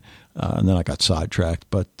that, and then I got sidetracked.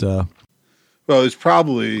 But well, it's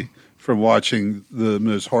probably from watching the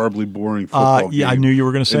most horribly boring football game. I knew you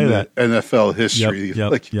were going to say that. NFL history.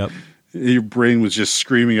 Yep. Your brain was just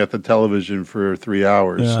screaming at the television for 3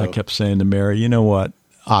 hours. Yeah, so. I kept saying to Mary, you know what?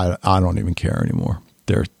 I don't even care anymore.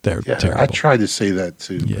 They're terrible. I tried to say that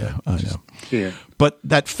too. Yeah, I know. Can't. But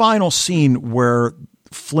that final scene where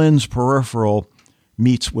Flynn's peripheral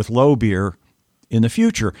meets with Lowbeer in the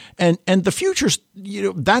future, and the future's,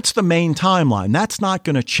 that's the main timeline. That's not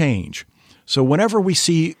going to change. So whenever we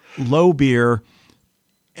see Lowbeer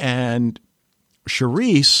and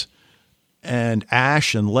Charisse and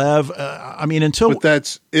Ash and Lev, But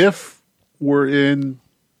that's if we're in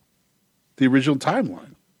the original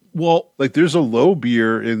timeline. Well, there's a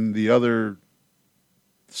Lowbeer in the other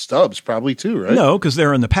stubs probably too, right? No, because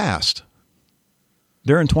they're in the past.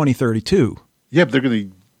 They're in 2032. Yeah, but they're going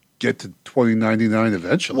to get to 2099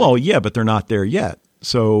 eventually. Well, yeah, but they're not there yet.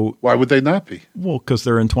 So why would they not be? Well, because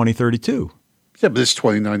they're in 2032. Yeah, but it's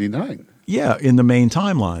 2099. Yeah, in the main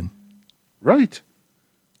timeline. Right.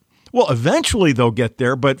 Well, eventually they'll get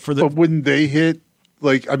there, but wouldn't they hit,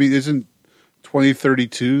 isn't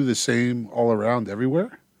 2032 the same all around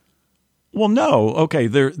everywhere? Well, no. Okay,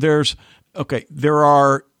 there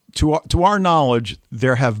are, to our knowledge,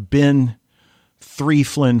 there have been three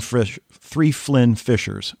Flynn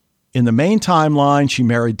Fishers. In the main timeline, she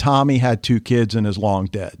married Tommy, had 2 kids, and is long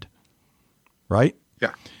dead. Right?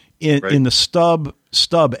 Yeah. In the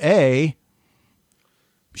stub A,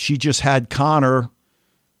 she just had Connor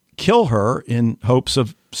kill her in hopes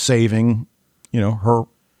of saving, her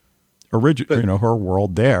her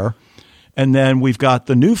world there. And then we've got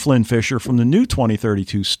the new Flynn Fisher from the new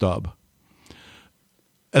 2032 stub.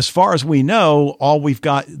 As far as we know, all we've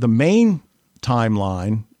got the main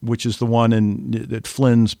timeline, which is the one that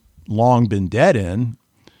Flynn's long been dead in.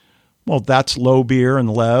 Well, that's Lowbeer and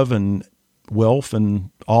Lev and Wilf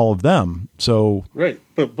and all of them. So right,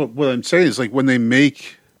 but what I'm saying is when they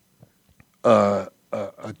make a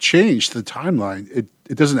change to the timeline,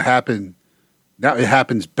 it doesn't happen now. It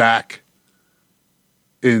happens back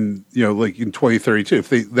in in 2032. If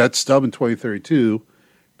that stub in 2032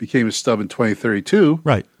 became a stub in 2032,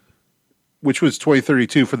 Right. which was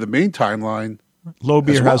 2032 for the main timeline.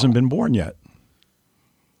 Lobeer well. hasn't been born yet.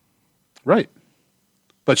 Right.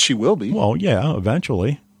 But she will be. Well, yeah,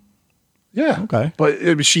 eventually. Yeah. Okay.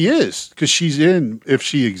 But she is, because she's if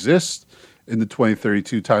she exists in the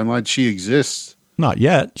 2032 timeline, she exists. Not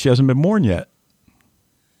yet. She hasn't been born yet.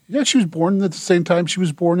 Yeah, she was born at the same time she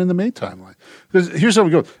was born in the main timeline. Because here's how we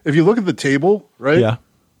go. If you look at the table, right? Yeah.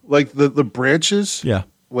 Like the branches, Yeah.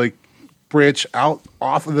 like branch out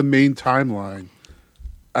off of the main timeline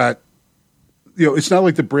at, it's not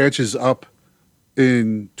like the branch is up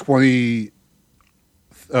in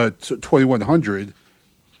 2100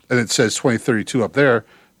 and it says 2032 up there.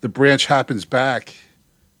 The branch happens back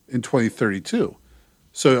in 2032.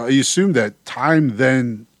 So I assume that time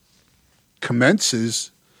then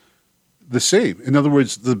commences the same. In other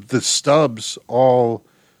words, the stubs all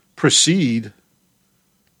proceed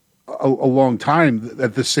a long time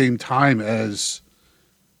at the same time as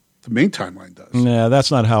the main timeline does. Yeah,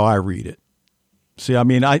 that's not how I read it. See, I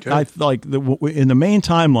mean, I like in the main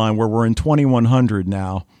timeline where we're in 2100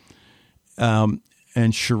 now, and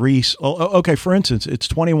Charisse. Okay, for instance, it's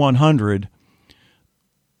 2100.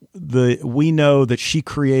 We know that she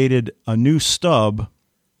created a new stub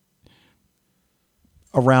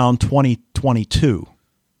around 2022,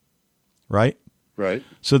 right? Right.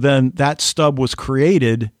 So then that stub was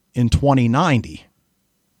created in 2090.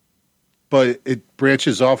 But it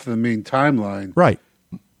branches off of the main timeline Right.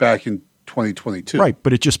 back in 2022. Right,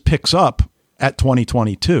 but it just picks up at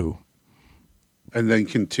 2022. And then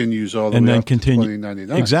continues all the And way then up continue. to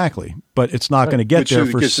 2099. Exactly. But it's not going to get Which there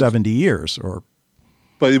it for gets 70 years or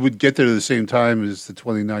But it would get there at the same time as the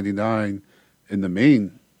 2099 in the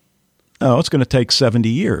main. no, it's going to take 70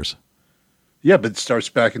 years. Yeah, but it starts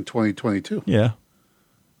back in 2022. Yeah.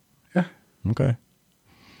 Yeah. Okay.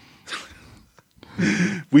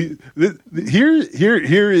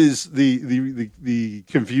 Here is the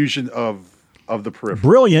confusion of the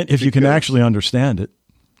peripheral. Brilliant if you can actually understand it.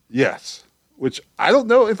 Yes, which I don't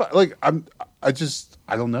know if I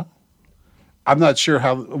don't know. I'm not sure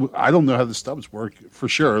I don't know how the stubs work for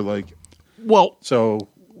sure. Like, Well, so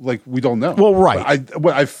like we don't know. Well, right. But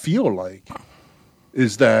what I feel like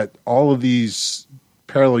is that all of these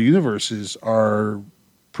parallel universes are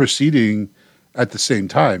proceeding at the same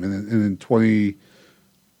time, and in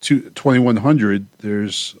 2100,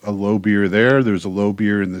 there's a Lobeer there. There's a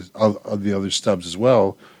Lobeer in the other stubs as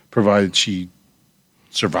well, provided she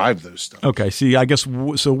survived those stubs. okay. See, I guess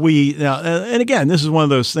so. And again, this is one of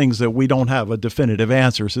those things that we don't have a definitive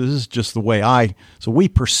answer. So this is just the way we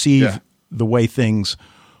perceive the way things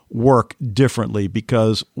work differently,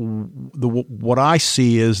 because what I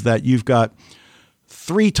see is that you've got the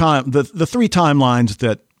three timelines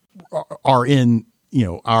that are in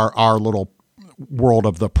our little world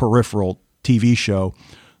of the peripheral TV show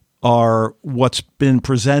are what's been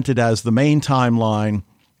presented as the main timeline,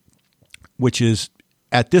 which is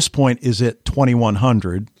at this point is at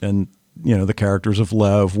 2100, and the characters of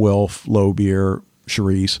Lev, Wilf, Lobeer,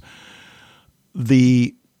 Charisse.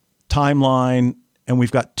 The timeline, and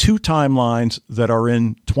we've got two timelines that are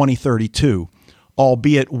in 2032,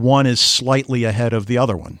 albeit one is slightly ahead of the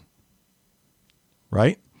other one.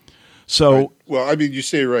 Right? So, right. Well, I mean, you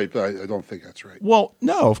say right, but I don't think that's right. Well,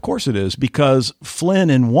 no, of course it is, because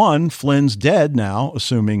Flynn's dead now,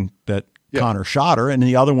 assuming that Connor shot her, and in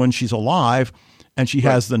the other one she's alive, and she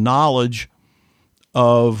has the knowledge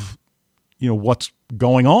of what's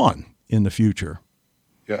going on in the future.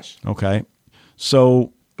 Yes. Okay.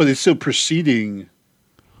 So, but it's still proceeding.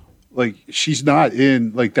 Like, she's not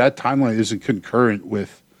in, like, that timeline isn't concurrent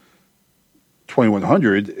with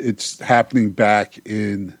 2100. It's happening back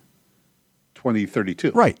in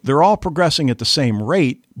 2032. Right. They're all progressing at the same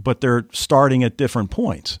rate, but they're starting at different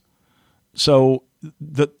points. So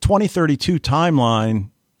the 2032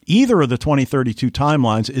 timeline, either of the 2032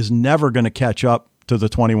 timelines is never going to catch up to the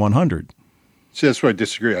 2100. See, that's where I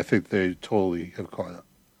disagree. I think they totally have caught up.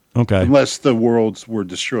 Okay. Unless the worlds were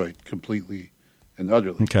destroyed completely and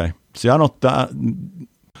utterly. Okay. See, I don't...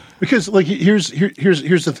 because, like, here's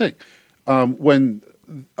the thing. When,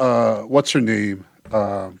 what's her name?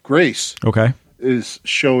 Grace. Okay. Is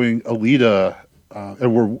showing Alita,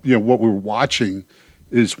 and what we're watching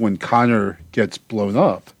is when Connor gets blown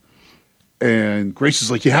up, and Grace is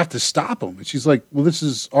like, "You have to stop him," and she's like, "Well, this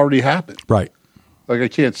has already happened. Right. Like, I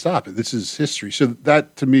can't stop it. This is history." So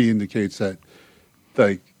that to me indicates that,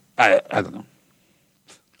 like, I don't know.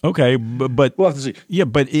 Okay, but we'll have to see. Yeah,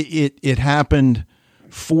 but it happened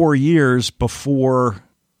 4 years before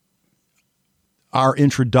our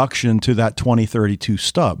introduction to that 2032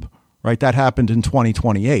 stub, right? That happened in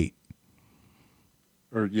 2028.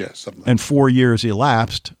 or yeah, something. And 4 years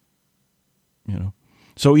elapsed.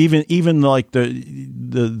 So even like the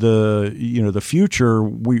future,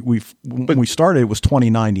 when we started, it was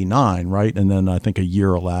 2099, right? And then I think a year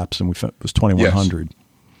elapsed, and it was 2100. Yes.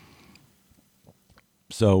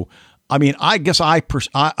 So, I mean, I guess I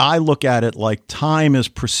look at it like time is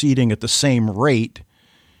proceeding at the same rate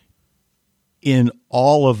in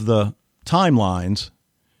all of the timelines.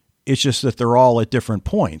 It's just that they're all at different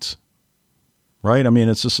points, right? I mean,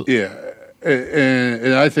 it's just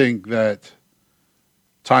and I think that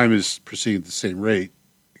time is proceeding at the same rate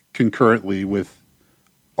concurrently with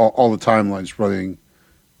all the timelines running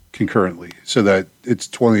concurrently, so that it's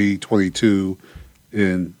 2022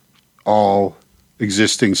 in all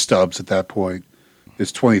existing stubs at that point.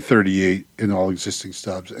 It's 2038 in all existing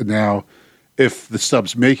stubs. And now if the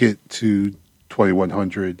stubs make it to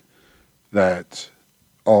 2100, that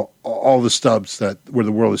all the stubs that where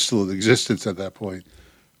the world is still in existence at that point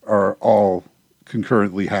are all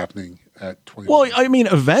concurrently happening at 2100. Well, I mean,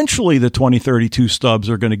 eventually the 2032 stubs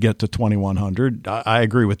are going to get to 2100. I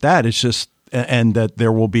agree with that. It's just, and that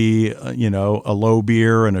there will be, a low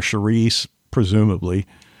beer and a Charisse, presumably.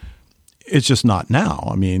 It's just not now.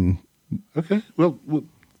 I mean, okay. Well,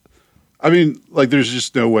 I mean, like, there's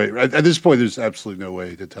just no way. At this point, there's absolutely no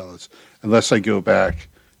way to tell us unless I go back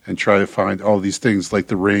and try to find all these things like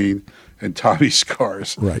the rain and Tommy's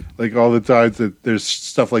scars. Right. Like all the times that there's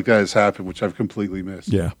stuff like that has happened, which I've completely missed.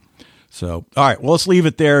 Yeah. So, all right. Well, let's leave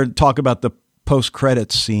it there and talk about the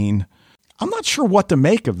post-credits scene. I'm not sure what to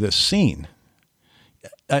make of this scene.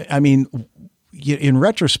 I mean, in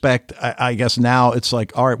retrospect, I guess now it's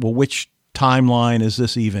like, all right, well, which timeline is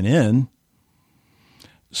this even in?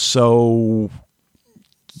 So,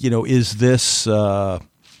 is this, I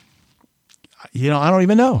don't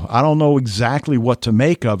even know. I don't know exactly what to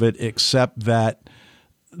make of it, except that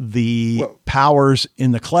the powers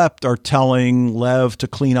in the Klept are telling Lev to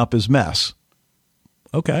clean up his mess.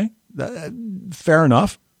 Okay. Fair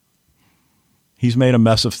enough. He's made a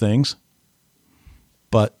mess of things.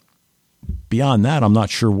 But beyond that, I'm not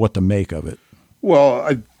sure what to make of it.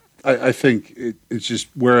 Well, I think it's just,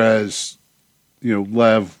 whereas,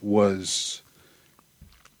 Lev was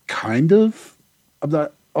kind of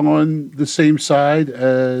on the same side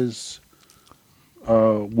as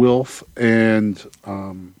Wilf and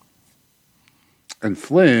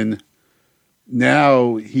Flynn.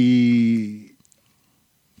 Now he,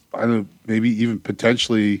 I don't know, maybe even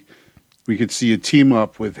potentially we could see a team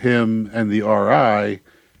up with him and the RI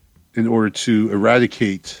in order to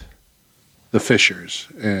eradicate the Fishers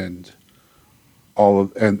and all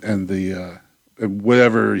of and the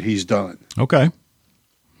whatever he's done. Okay.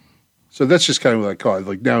 So that's just kind of what I call it.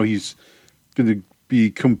 Like, now he's going to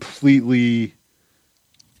be completely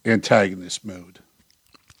antagonist mode.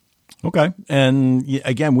 Okay. And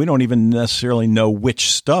again, we don't even necessarily know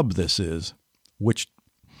which stub this is.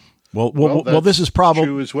 Well, this is probably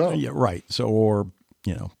true as well. Yeah, right. So,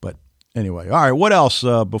 but anyway. All right. What else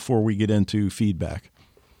before we get into feedback?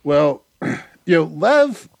 Well,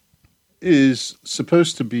 Lev is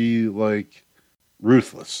supposed to be like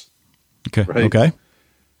ruthless. Okay. Right? Okay.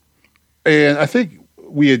 And I think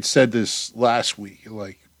we had said this last week.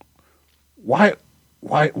 Like, why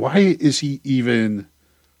is he even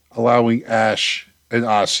allowing Ash and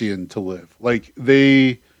Ossian to live? Like,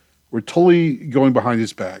 they were totally going behind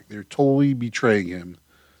his back. They're totally betraying him.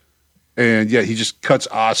 And yet he just cuts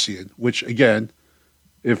Ossian, which, again,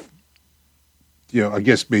 if, I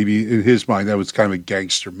guess maybe in his mind that was kind of a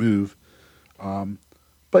gangster move.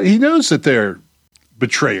 But he knows that they're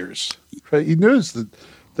betrayers. Right? He knows that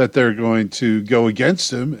they're going to go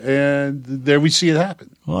against him, and there we see it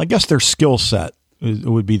happen. Well, I guess their skill set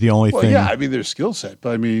would be the only thing. Yeah, I mean, their skill set.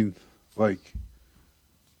 But, I mean, like,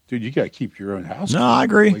 dude, you got to keep your own house. No, I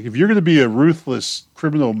agree. Like, if you're going to be a ruthless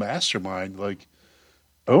criminal mastermind, like,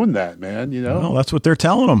 own that, man, Well, that's what they're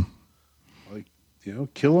telling them. Like,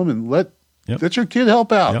 kill him and let your kid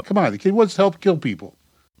help out. Yep. Come on, the kid wants to help kill people.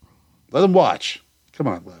 Let him watch. Come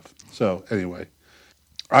on, Lev. So, anyway,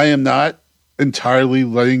 I am not entirely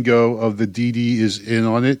letting go of the DD is in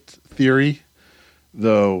on it theory,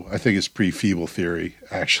 though I think it's pretty feeble theory,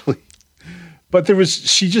 actually. But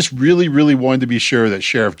she just really, really wanted to be sure that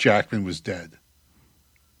Sheriff Jackman was dead.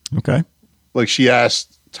 Okay. Like, she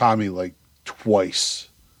asked Tommy like twice.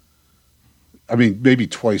 I mean, maybe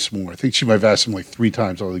twice more. I think she might have asked him like 3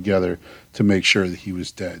 times altogether to make sure that he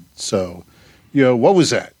was dead. So, what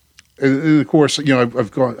was that? And of course,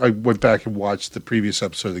 I went back and watched the previous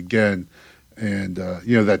episode again. And,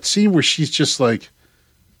 that scene where she's just like,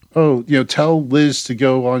 oh, tell Liz to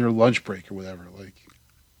go on her lunch break or whatever. Like,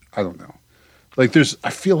 I don't know. Like I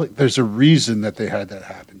feel like there's a reason that they had that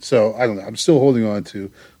happen. So I don't know. I'm still holding on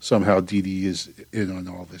to somehow Dee Dee is in on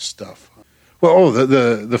all this stuff. Well,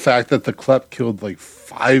 the fact that the CLEP killed like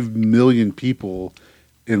 5 million people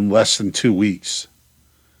in less than 2 weeks.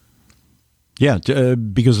 Yeah,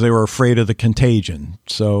 because they were afraid of the contagion.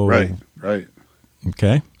 So right.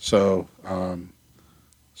 Okay. So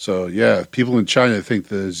yeah, people in China think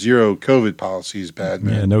the zero COVID policy is bad,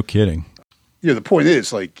 man. Yeah, no kidding. The point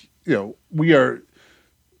is, like, when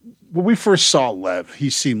we first saw Lev,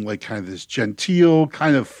 he seemed like kind of this genteel,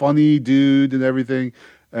 kind of funny dude and everything.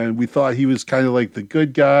 And we thought he was kind of like the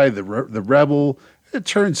good guy, the rebel. It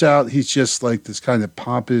turns out he's just like this kind of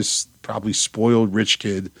pompous, probably spoiled rich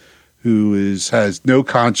kid who has no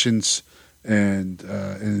conscience and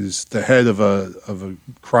is the head of a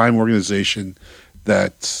crime organization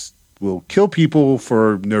that will kill people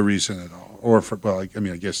for no reason at all. Or I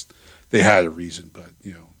guess they had a reason, but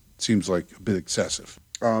it seems like a bit excessive.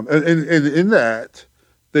 And in that,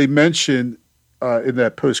 they mentioned in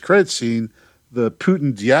that post-credit scene the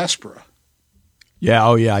Putin diaspora. Yeah,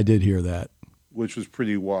 I did hear that, which was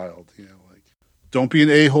pretty wild. Like, don't be an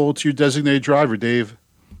a-hole to your designated driver, Dave.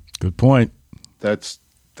 Good point. That's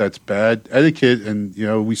bad etiquette, and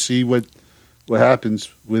we see what happens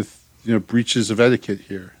with breaches of etiquette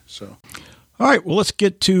here. So, all right, well, let's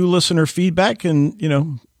get to listener feedback,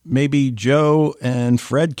 and maybe Joe and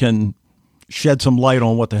Fred can shed some light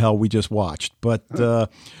on what the hell we just watched. But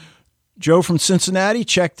Joe from Cincinnati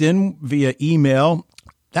checked in via email.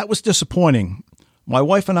 That was disappointing. My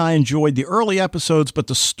wife and I enjoyed the early episodes, but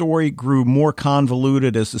the story grew more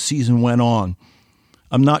convoluted as the season went on.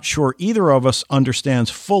 I'm not sure either of us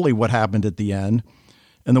understands fully what happened at the end,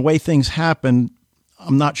 and the way things happened,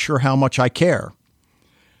 I'm not sure how much I care.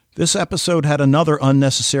 This episode had another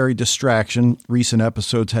unnecessary distraction. Recent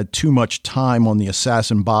episodes had too much time on the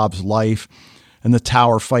assassin Bob's life and the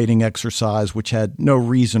tower fighting exercise, which had no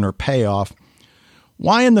reason or payoff.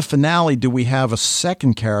 Why in the finale do we have a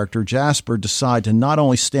second character, Jasper, decide to not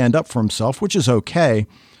only stand up for himself, which is okay,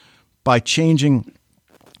 by changing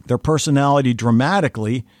their personality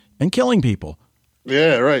dramatically and killing people?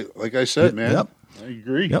 Yeah, right. Like I said, man. Yep. I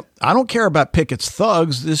agree. Yep. I don't care about Pickett's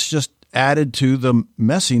thugs. This just added to the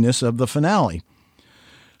messiness of the finale.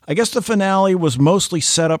 I guess the finale was mostly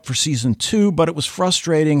set up for season 2, but it was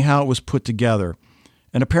frustrating how it was put together.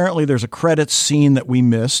 And apparently there's a credits scene that we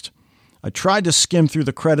missed. I tried to skim through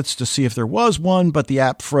the credits to see if there was one, but the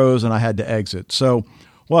app froze and I had to exit. So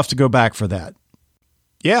we'll have to go back for that.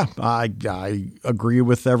 Yeah, I agree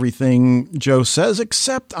with everything Joe says,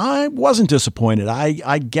 except I wasn't disappointed.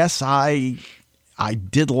 I guess I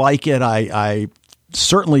did like it. I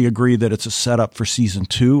certainly agree that it's a setup for season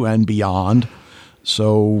 2 and beyond.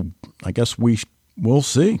 So I guess we'll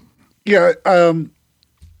see. Yeah, I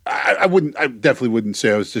definitely wouldn't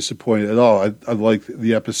say I was disappointed at all. I liked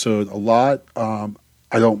the episode a lot. I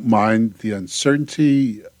don't mind the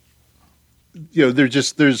uncertainty.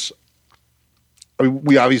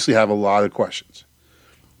 We obviously have a lot of questions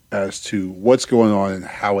as to what's going on and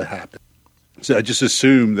how it happened. So I just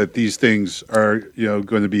assume that these things are,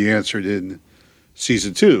 going to be answered in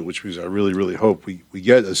season 2, which means I really, really hope we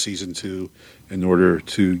get a season 2 in order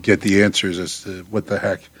to get the answers as to what the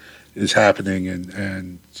heck is happening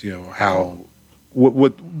and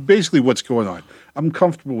basically what's going on. I'm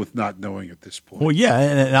comfortable with not knowing at this point. Well, yeah,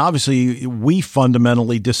 and obviously we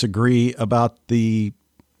fundamentally disagree about the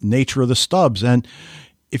nature of the stubs. And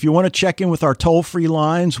if you want to check in with our toll-free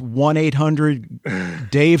lines,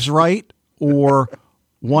 1-800-DAVE's right or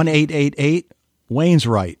 1-888-WAYNE's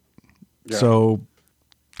right. Yeah. So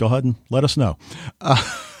go ahead and let us know.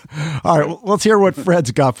 All right, well, let's hear what Fred's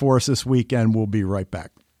got for us this weekend. We'll be right back.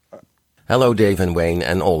 Hello, Dave and Wayne,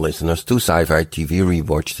 and all listeners to Sci-Fi TV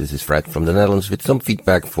Rewatch. This is Fred from the Netherlands with some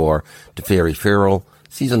feedback for The Peripheral,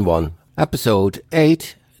 Season 1, Episode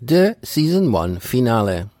 8, the Season 1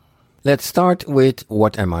 finale. Let's start with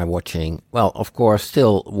what am I watching? Well, of course,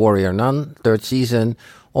 still Warrior Nun, 3rd season,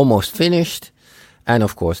 almost finished. And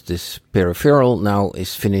of course, this Peripheral now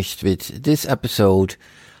is finished with this episode.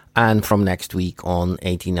 And from next week on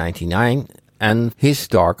 1899 and His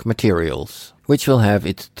Dark Materials, which will have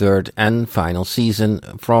its 3rd and final season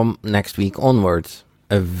from next week onwards.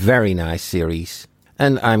 A very nice series.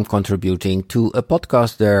 And I'm contributing to a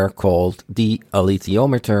podcast there called The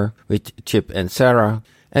Alethiometer with Chip and Sarah.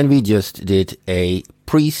 And we just did a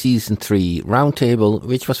pre-season 3 roundtable,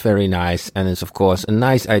 which was very nice. And it's of course a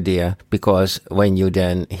nice idea because when you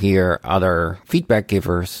then hear other feedback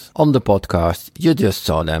givers on the podcast, you just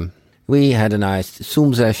saw them. We had a nice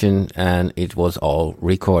Zoom session and it was all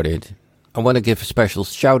recorded. I want to give a special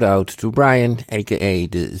shout out to Brian, aka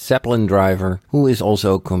the Zeppelin driver, who is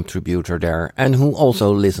also a contributor there and who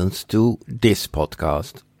also listens to this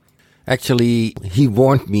podcast. Actually, he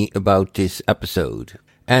warned me about this episode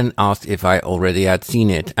and asked if I already had seen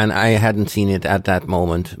it, and I hadn't seen it at that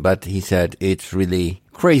moment, but he said it's really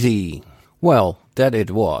crazy. Well, that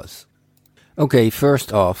it was. Okay,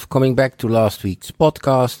 first off, coming back to last week's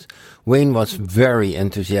podcast, Wayne was very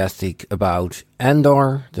enthusiastic about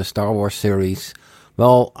Andor, the Star Wars series.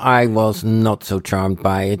 Well, I was not so charmed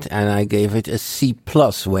by it, and I gave it a C+,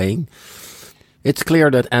 Wayne. It's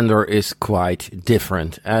clear that Andor is quite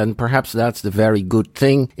different, and perhaps that's the very good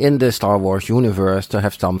thing in the Star Wars universe, to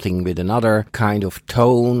have something with another kind of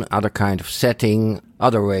tone, other kind of setting,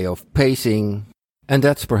 other way of pacing. And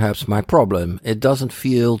that's perhaps my problem. It doesn't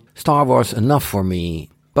feel Star Wars enough for me,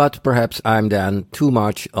 but perhaps I'm then too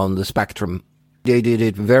much on the spectrum. They did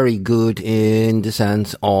it very good in the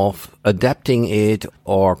sense of adapting it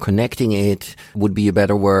or connecting it, would be a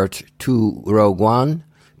better word, to Rogue One.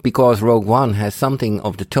 Because Rogue One has something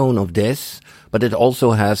of the tone of this, but it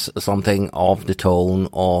also has something of the tone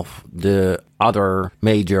of the other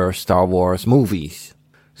major Star Wars movies.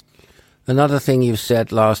 Another thing you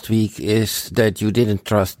said last week is that you didn't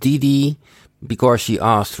trust Dee Dee because she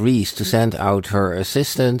asked Reese to send out her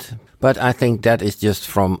assistant. But I think that is just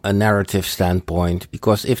from a narrative standpoint,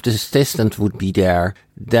 because if the assistant would be there,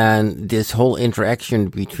 then this whole interaction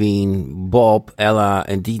between Bob, Ella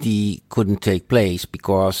and Dee Dee couldn't take place,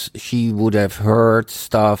 because she would have heard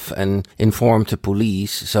stuff and informed the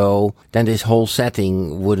police, so then this whole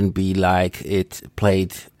setting wouldn't be like it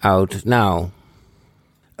played out now.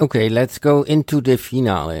 Okay, let's go into the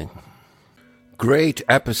finale. Great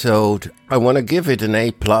episode. I want to give it an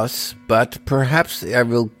A+, but perhaps I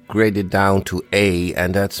will grade it down to A,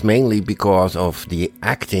 and that's mainly because of the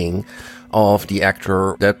acting of the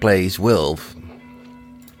actor that plays Wilf.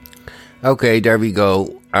 Okay, there we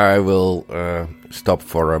go. I will stop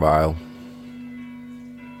for a while.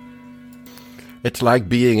 It's like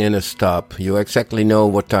being in a stop. You exactly know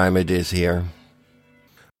what time it is here.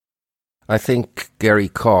 I think Gary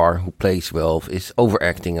Carr, who plays Wilf, is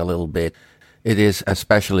overacting a little bit. It is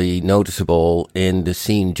especially noticeable in the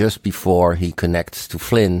scene just before he connects to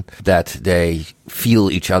Flynn that they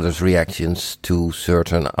feel each other's reactions to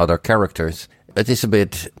certain other characters. It is a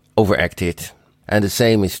bit overacted. And the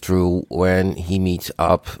same is true when he meets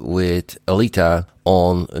up with Alita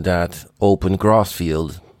on that open grass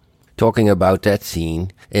field. Talking about that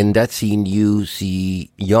scene, in that scene you see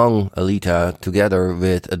young Alita together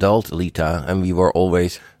with adult Alita, and we were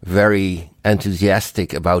always very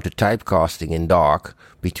enthusiastic about the typecasting in Dark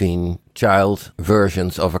between child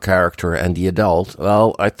versions of a character and the adult.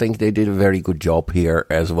 Well, I think they did a very good job here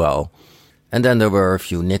as well. And then there were a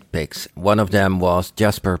few nitpicks. One of them was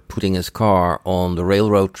Jasper putting his car on the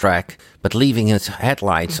railroad track, but leaving his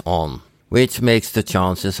headlights on, which makes the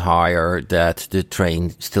chances higher that the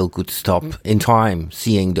train still could stop in time,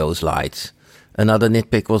 seeing those lights. Another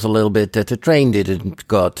nitpick was a little bit that the train didn't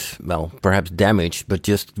got, well, perhaps damaged, but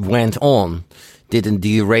just went on, didn't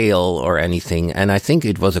derail or anything, and I think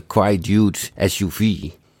it was a quite huge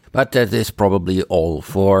SUV. But that is probably all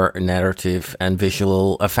for narrative and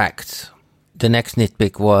visual effects. The next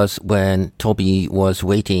nitpick was when Toby was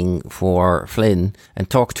waiting for Flynn and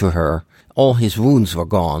talked to her, all his wounds were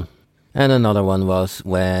gone. And another one was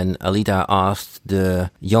when Alita asked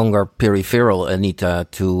the younger peripheral Anita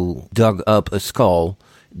to dug up a skull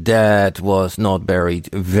that was not buried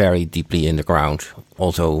very deeply in the ground.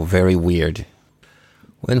 Also very weird.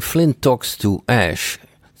 When Flynn talks to Ash,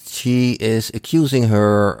 she is accusing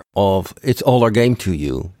her of "it's all a game to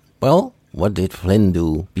you." Well, what did Flynn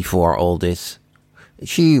do before all this?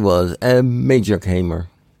 She was a major gamer.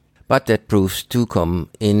 But that proves to come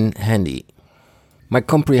in handy. My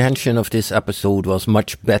comprehension of this episode was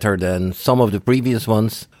much better than some of the previous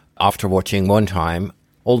ones after watching one time.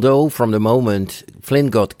 Although from the moment Flynn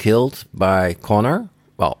got killed by Connor,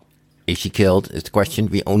 well, is she killed is the question,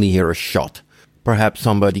 we only hear a shot. Perhaps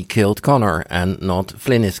somebody killed Connor and not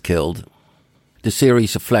Flynn is killed. The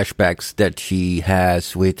series of flashbacks that she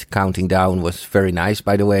has with counting down was very nice,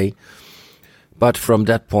 by the way. But from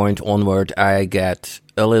that point onward I get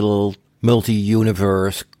a little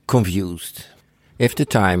multi-universe confused. If the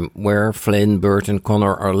time where Flynn, Bert and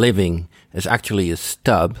Connor are living is actually a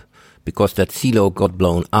stub, because that silo got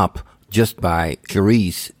blown up just by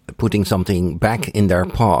Carice putting something back in their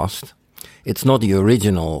past, it's not the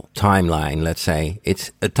original timeline, let's say.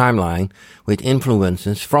 It's a timeline with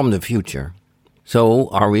influences from the future. So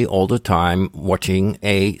are we all the time watching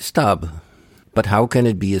a stub? But how can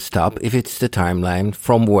it be a stub if it's the timeline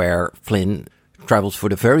from where Flynn travels for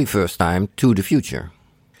the very first time to the future.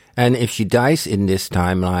 And if she dies in this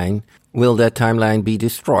timeline, will that timeline be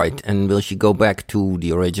destroyed? And will she go back to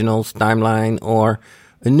the original's timeline or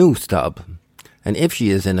a new stub? And if she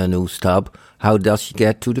is in a new stub, how does she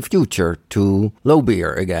get to the future, to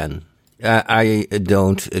Lowbeer again? I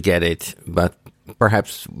don't get it, but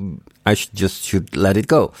perhaps I should let it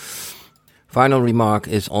go. Final remark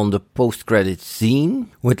is on the post-credit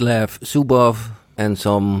scene with Lev Zubov and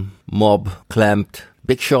some mob clamped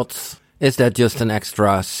big shots. Is that just an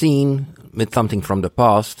extra scene with something from the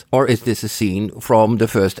past, or is this a scene from the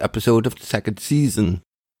first episode of the second season?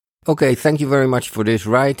 Okay, thank you very much for this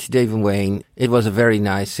ride, Dave and Wayne. It was a very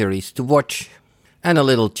nice series to watch and a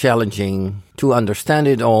little challenging to understand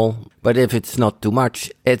it all, but if it's not too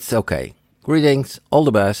much, it's okay. Greetings, all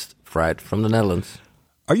the best, Fred from the Netherlands.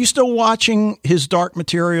 Are you still watching his Dark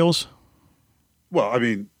Materials? Well, I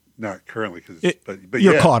mean, not currently, but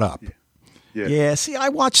you're yeah. caught up. Yeah. See, I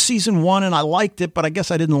watched season 1 and I liked it, but I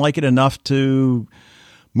guess I didn't like it enough to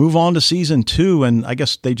move on to season 2. And I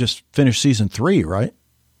guess they just finished season 3, right?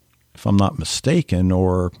 If I'm not mistaken,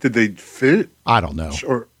 or Did they fit? I don't know.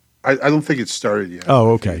 Or I don't think it's started yet.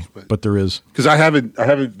 Oh, okay. But there is, because I haven't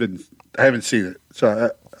seen it.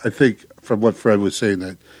 So I think from what Fred was saying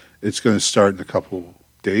that it's going to start in a couple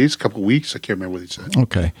days, couple weeks. I can't remember what he said.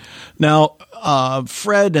 Okay. Now,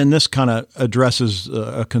 Fred, and this kind of addresses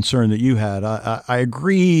a concern that you had. I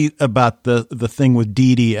agree about the thing with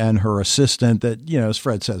Dee Dee and her assistant that, as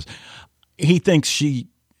Fred says, he thinks she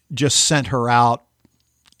just sent her out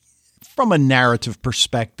from a narrative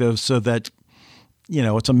perspective so that,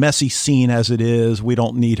 it's a messy scene as it is. We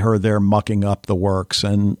don't need her there mucking up the works.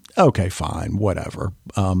 And okay, fine, whatever.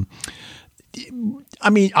 I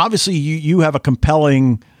mean, obviously you have a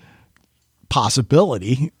compelling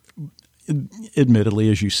possibility. Admittedly,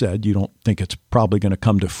 as you said, you don't think it's probably going to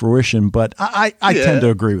come to fruition, but I tend to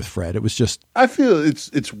agree with Fred. It was just, I feel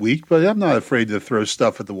it's weak, but I'm not afraid to throw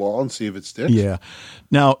stuff at the wall and see if it sticks. Yeah.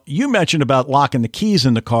 Now, you mentioned about locking the keys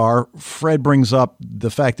in the car. Fred brings up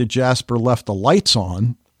the fact that Jasper left the lights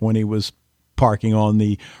on when he was parking on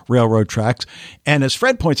the railroad tracks. And as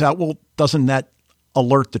Fred points out, well, doesn't that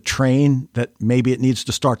alert the train that maybe it needs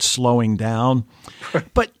to start slowing down?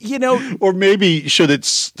 But, or maybe should it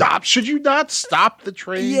stop? Should you not stop the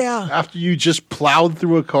train after you just plowed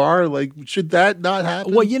through a car? Like, should that not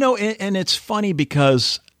happen? Well, and it's funny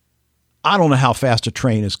because I don't know how fast a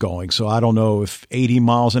train is going. So I don't know if 80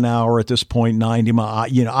 miles an hour at this point, 90 miles,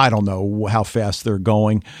 I don't know how fast they're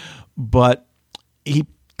going, but he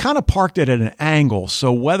kind of parked it at an angle.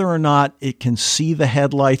 So whether or not it can see the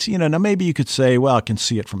headlights, now maybe you could say, well, it can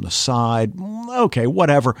see it from the side. Okay,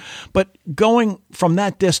 whatever. But going from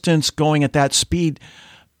that distance, going at that speed,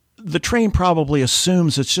 the train probably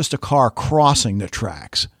assumes it's just a car crossing the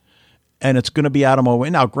tracks and it's going to be out of my way.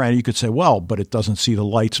 Now, granted, you could say, well, but it doesn't see the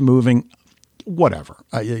lights moving, whatever,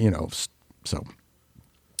 so.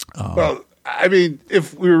 Well, I mean,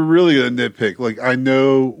 if we were really going to nitpick, like I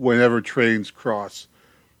know whenever trains cross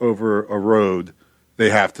over a road, they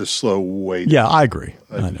have to slow way down. Yeah, I agree.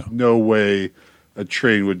 I know. No way a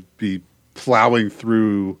train would be plowing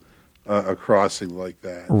through a crossing like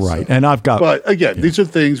that. Right. So, and I've got, but again, these are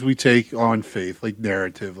things we take on faith, like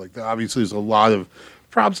narrative. Like obviously there's a lot of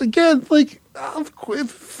problems. Again, like if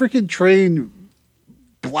freaking train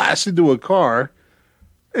blasts into a car,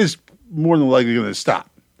 is more than likely going to stop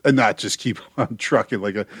and not just keep on trucking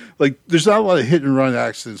like there's not a lot of hit and run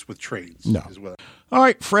accidents with trains. No. As well. All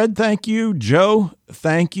right, Fred, thank you. Joe,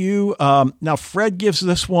 thank you. Now, Fred gives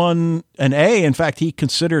this one an A. In fact, he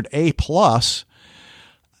considered A+.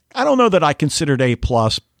 I don't know that I considered A+,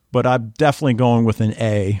 but I'm definitely going with an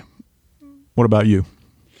A. What about you?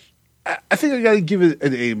 I think I got to give it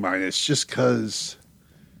an A- just because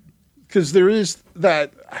there is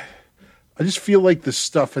that. I just feel like the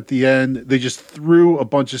stuff at the end, they just threw a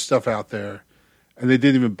bunch of stuff out there and they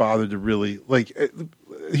didn't even bother to really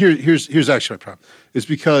here's actually my problem. It's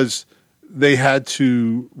because they had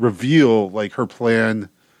to reveal like her plan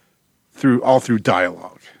through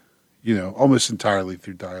dialogue, almost entirely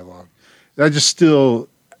through dialogue. And I just still,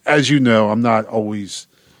 as you know, I'm not always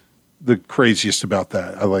the craziest about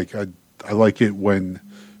that. I like it when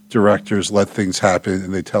directors let things happen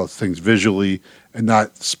and they tell us things visually and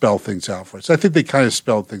not spell things out for us. I think they kind of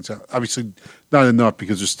spelled things out. Obviously not enough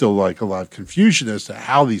because there's still like a lot of confusion as to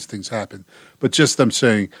how these things happen. But just them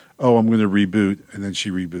saying, oh, I'm going to reboot, and then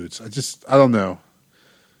she reboots. I don't know.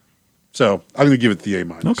 So I'm going to give it the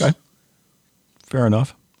A-. Okay. Fair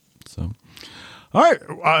enough. So, all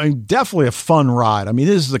right. Definitely a fun ride. I mean,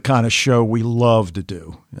 this is the kind of show we love to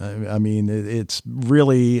do. I mean, it's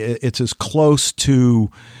as close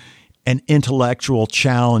to an intellectual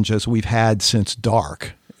challenge as we've had since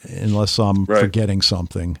Dark, unless I'm forgetting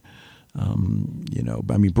something.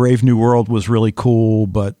 Brave New World was really cool,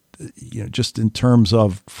 but just in terms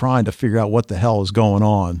of trying to figure out what the hell is going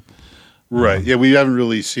on. Right. Yeah, we haven't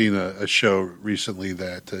really seen a show recently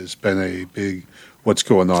that has been a big what's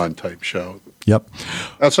going on type show. Yep.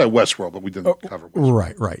 Outside Westworld, but we didn't cover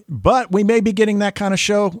Westworld. Right. But we may be getting that kind of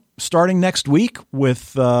show starting next week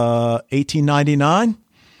with 1899.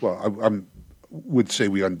 Well, I would say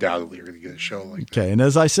we undoubtedly are going to get a show like that. Okay. And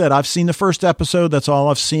as I said, I've seen the first episode. That's all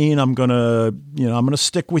I've seen. I'm going to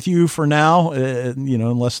stick with you for now,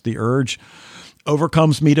 unless the urge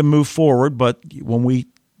overcomes me to move forward. But when we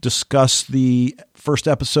discuss the first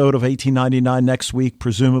episode of 1899 next week,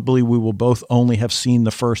 presumably we will both only have seen the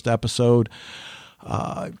first episode.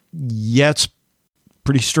 It's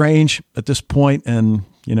pretty strange at this point, and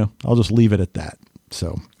I'll just leave it at that.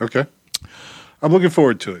 So okay, I'm looking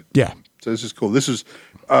forward to it. Yeah, so this is cool. This is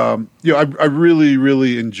I really,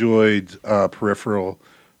 really enjoyed Peripheral.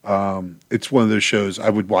 It's one of those shows I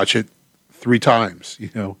would watch it 3 times,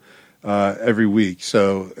 every week.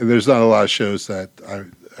 So there's not a lot of shows that I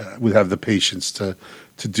would have the patience to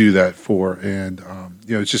do that for. And,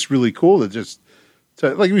 it's just really cool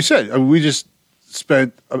to like we said, we just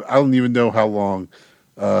spent, I don't even know how long,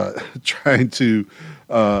 trying to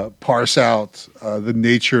parse out the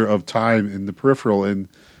nature of time in the Peripheral. And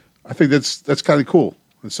I think that's kind of cool.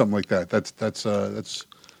 Something like that.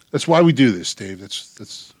 That's why we do this, Dave.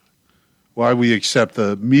 That's why we accept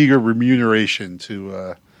the meager remuneration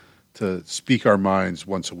to speak our minds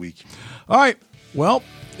once a week. All right. Well,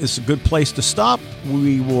 it's a good place to stop.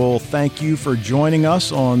 We will thank you for joining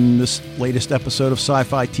us on this latest episode of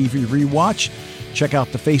Sci-Fi TV Rewatch. Check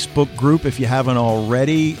out the Facebook group if you haven't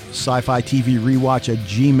already. Sci-Fi TV Rewatch at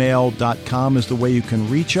gmail.com is the way you can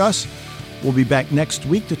reach us. We'll be back next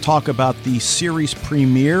week to talk about the series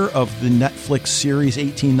premiere of the Netflix series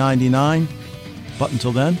 1899. But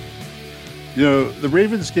until then, the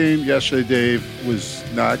Ravens game yesterday, Dave, was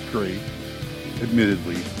not great,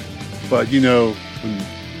 admittedly. But, when,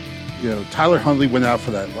 Tyler Huntley went out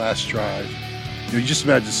for that last drive, you just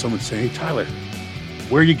imagine someone saying, "Hey, Tyler,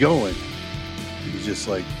 where are you going?" And he's just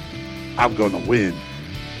like, "I'm going to win."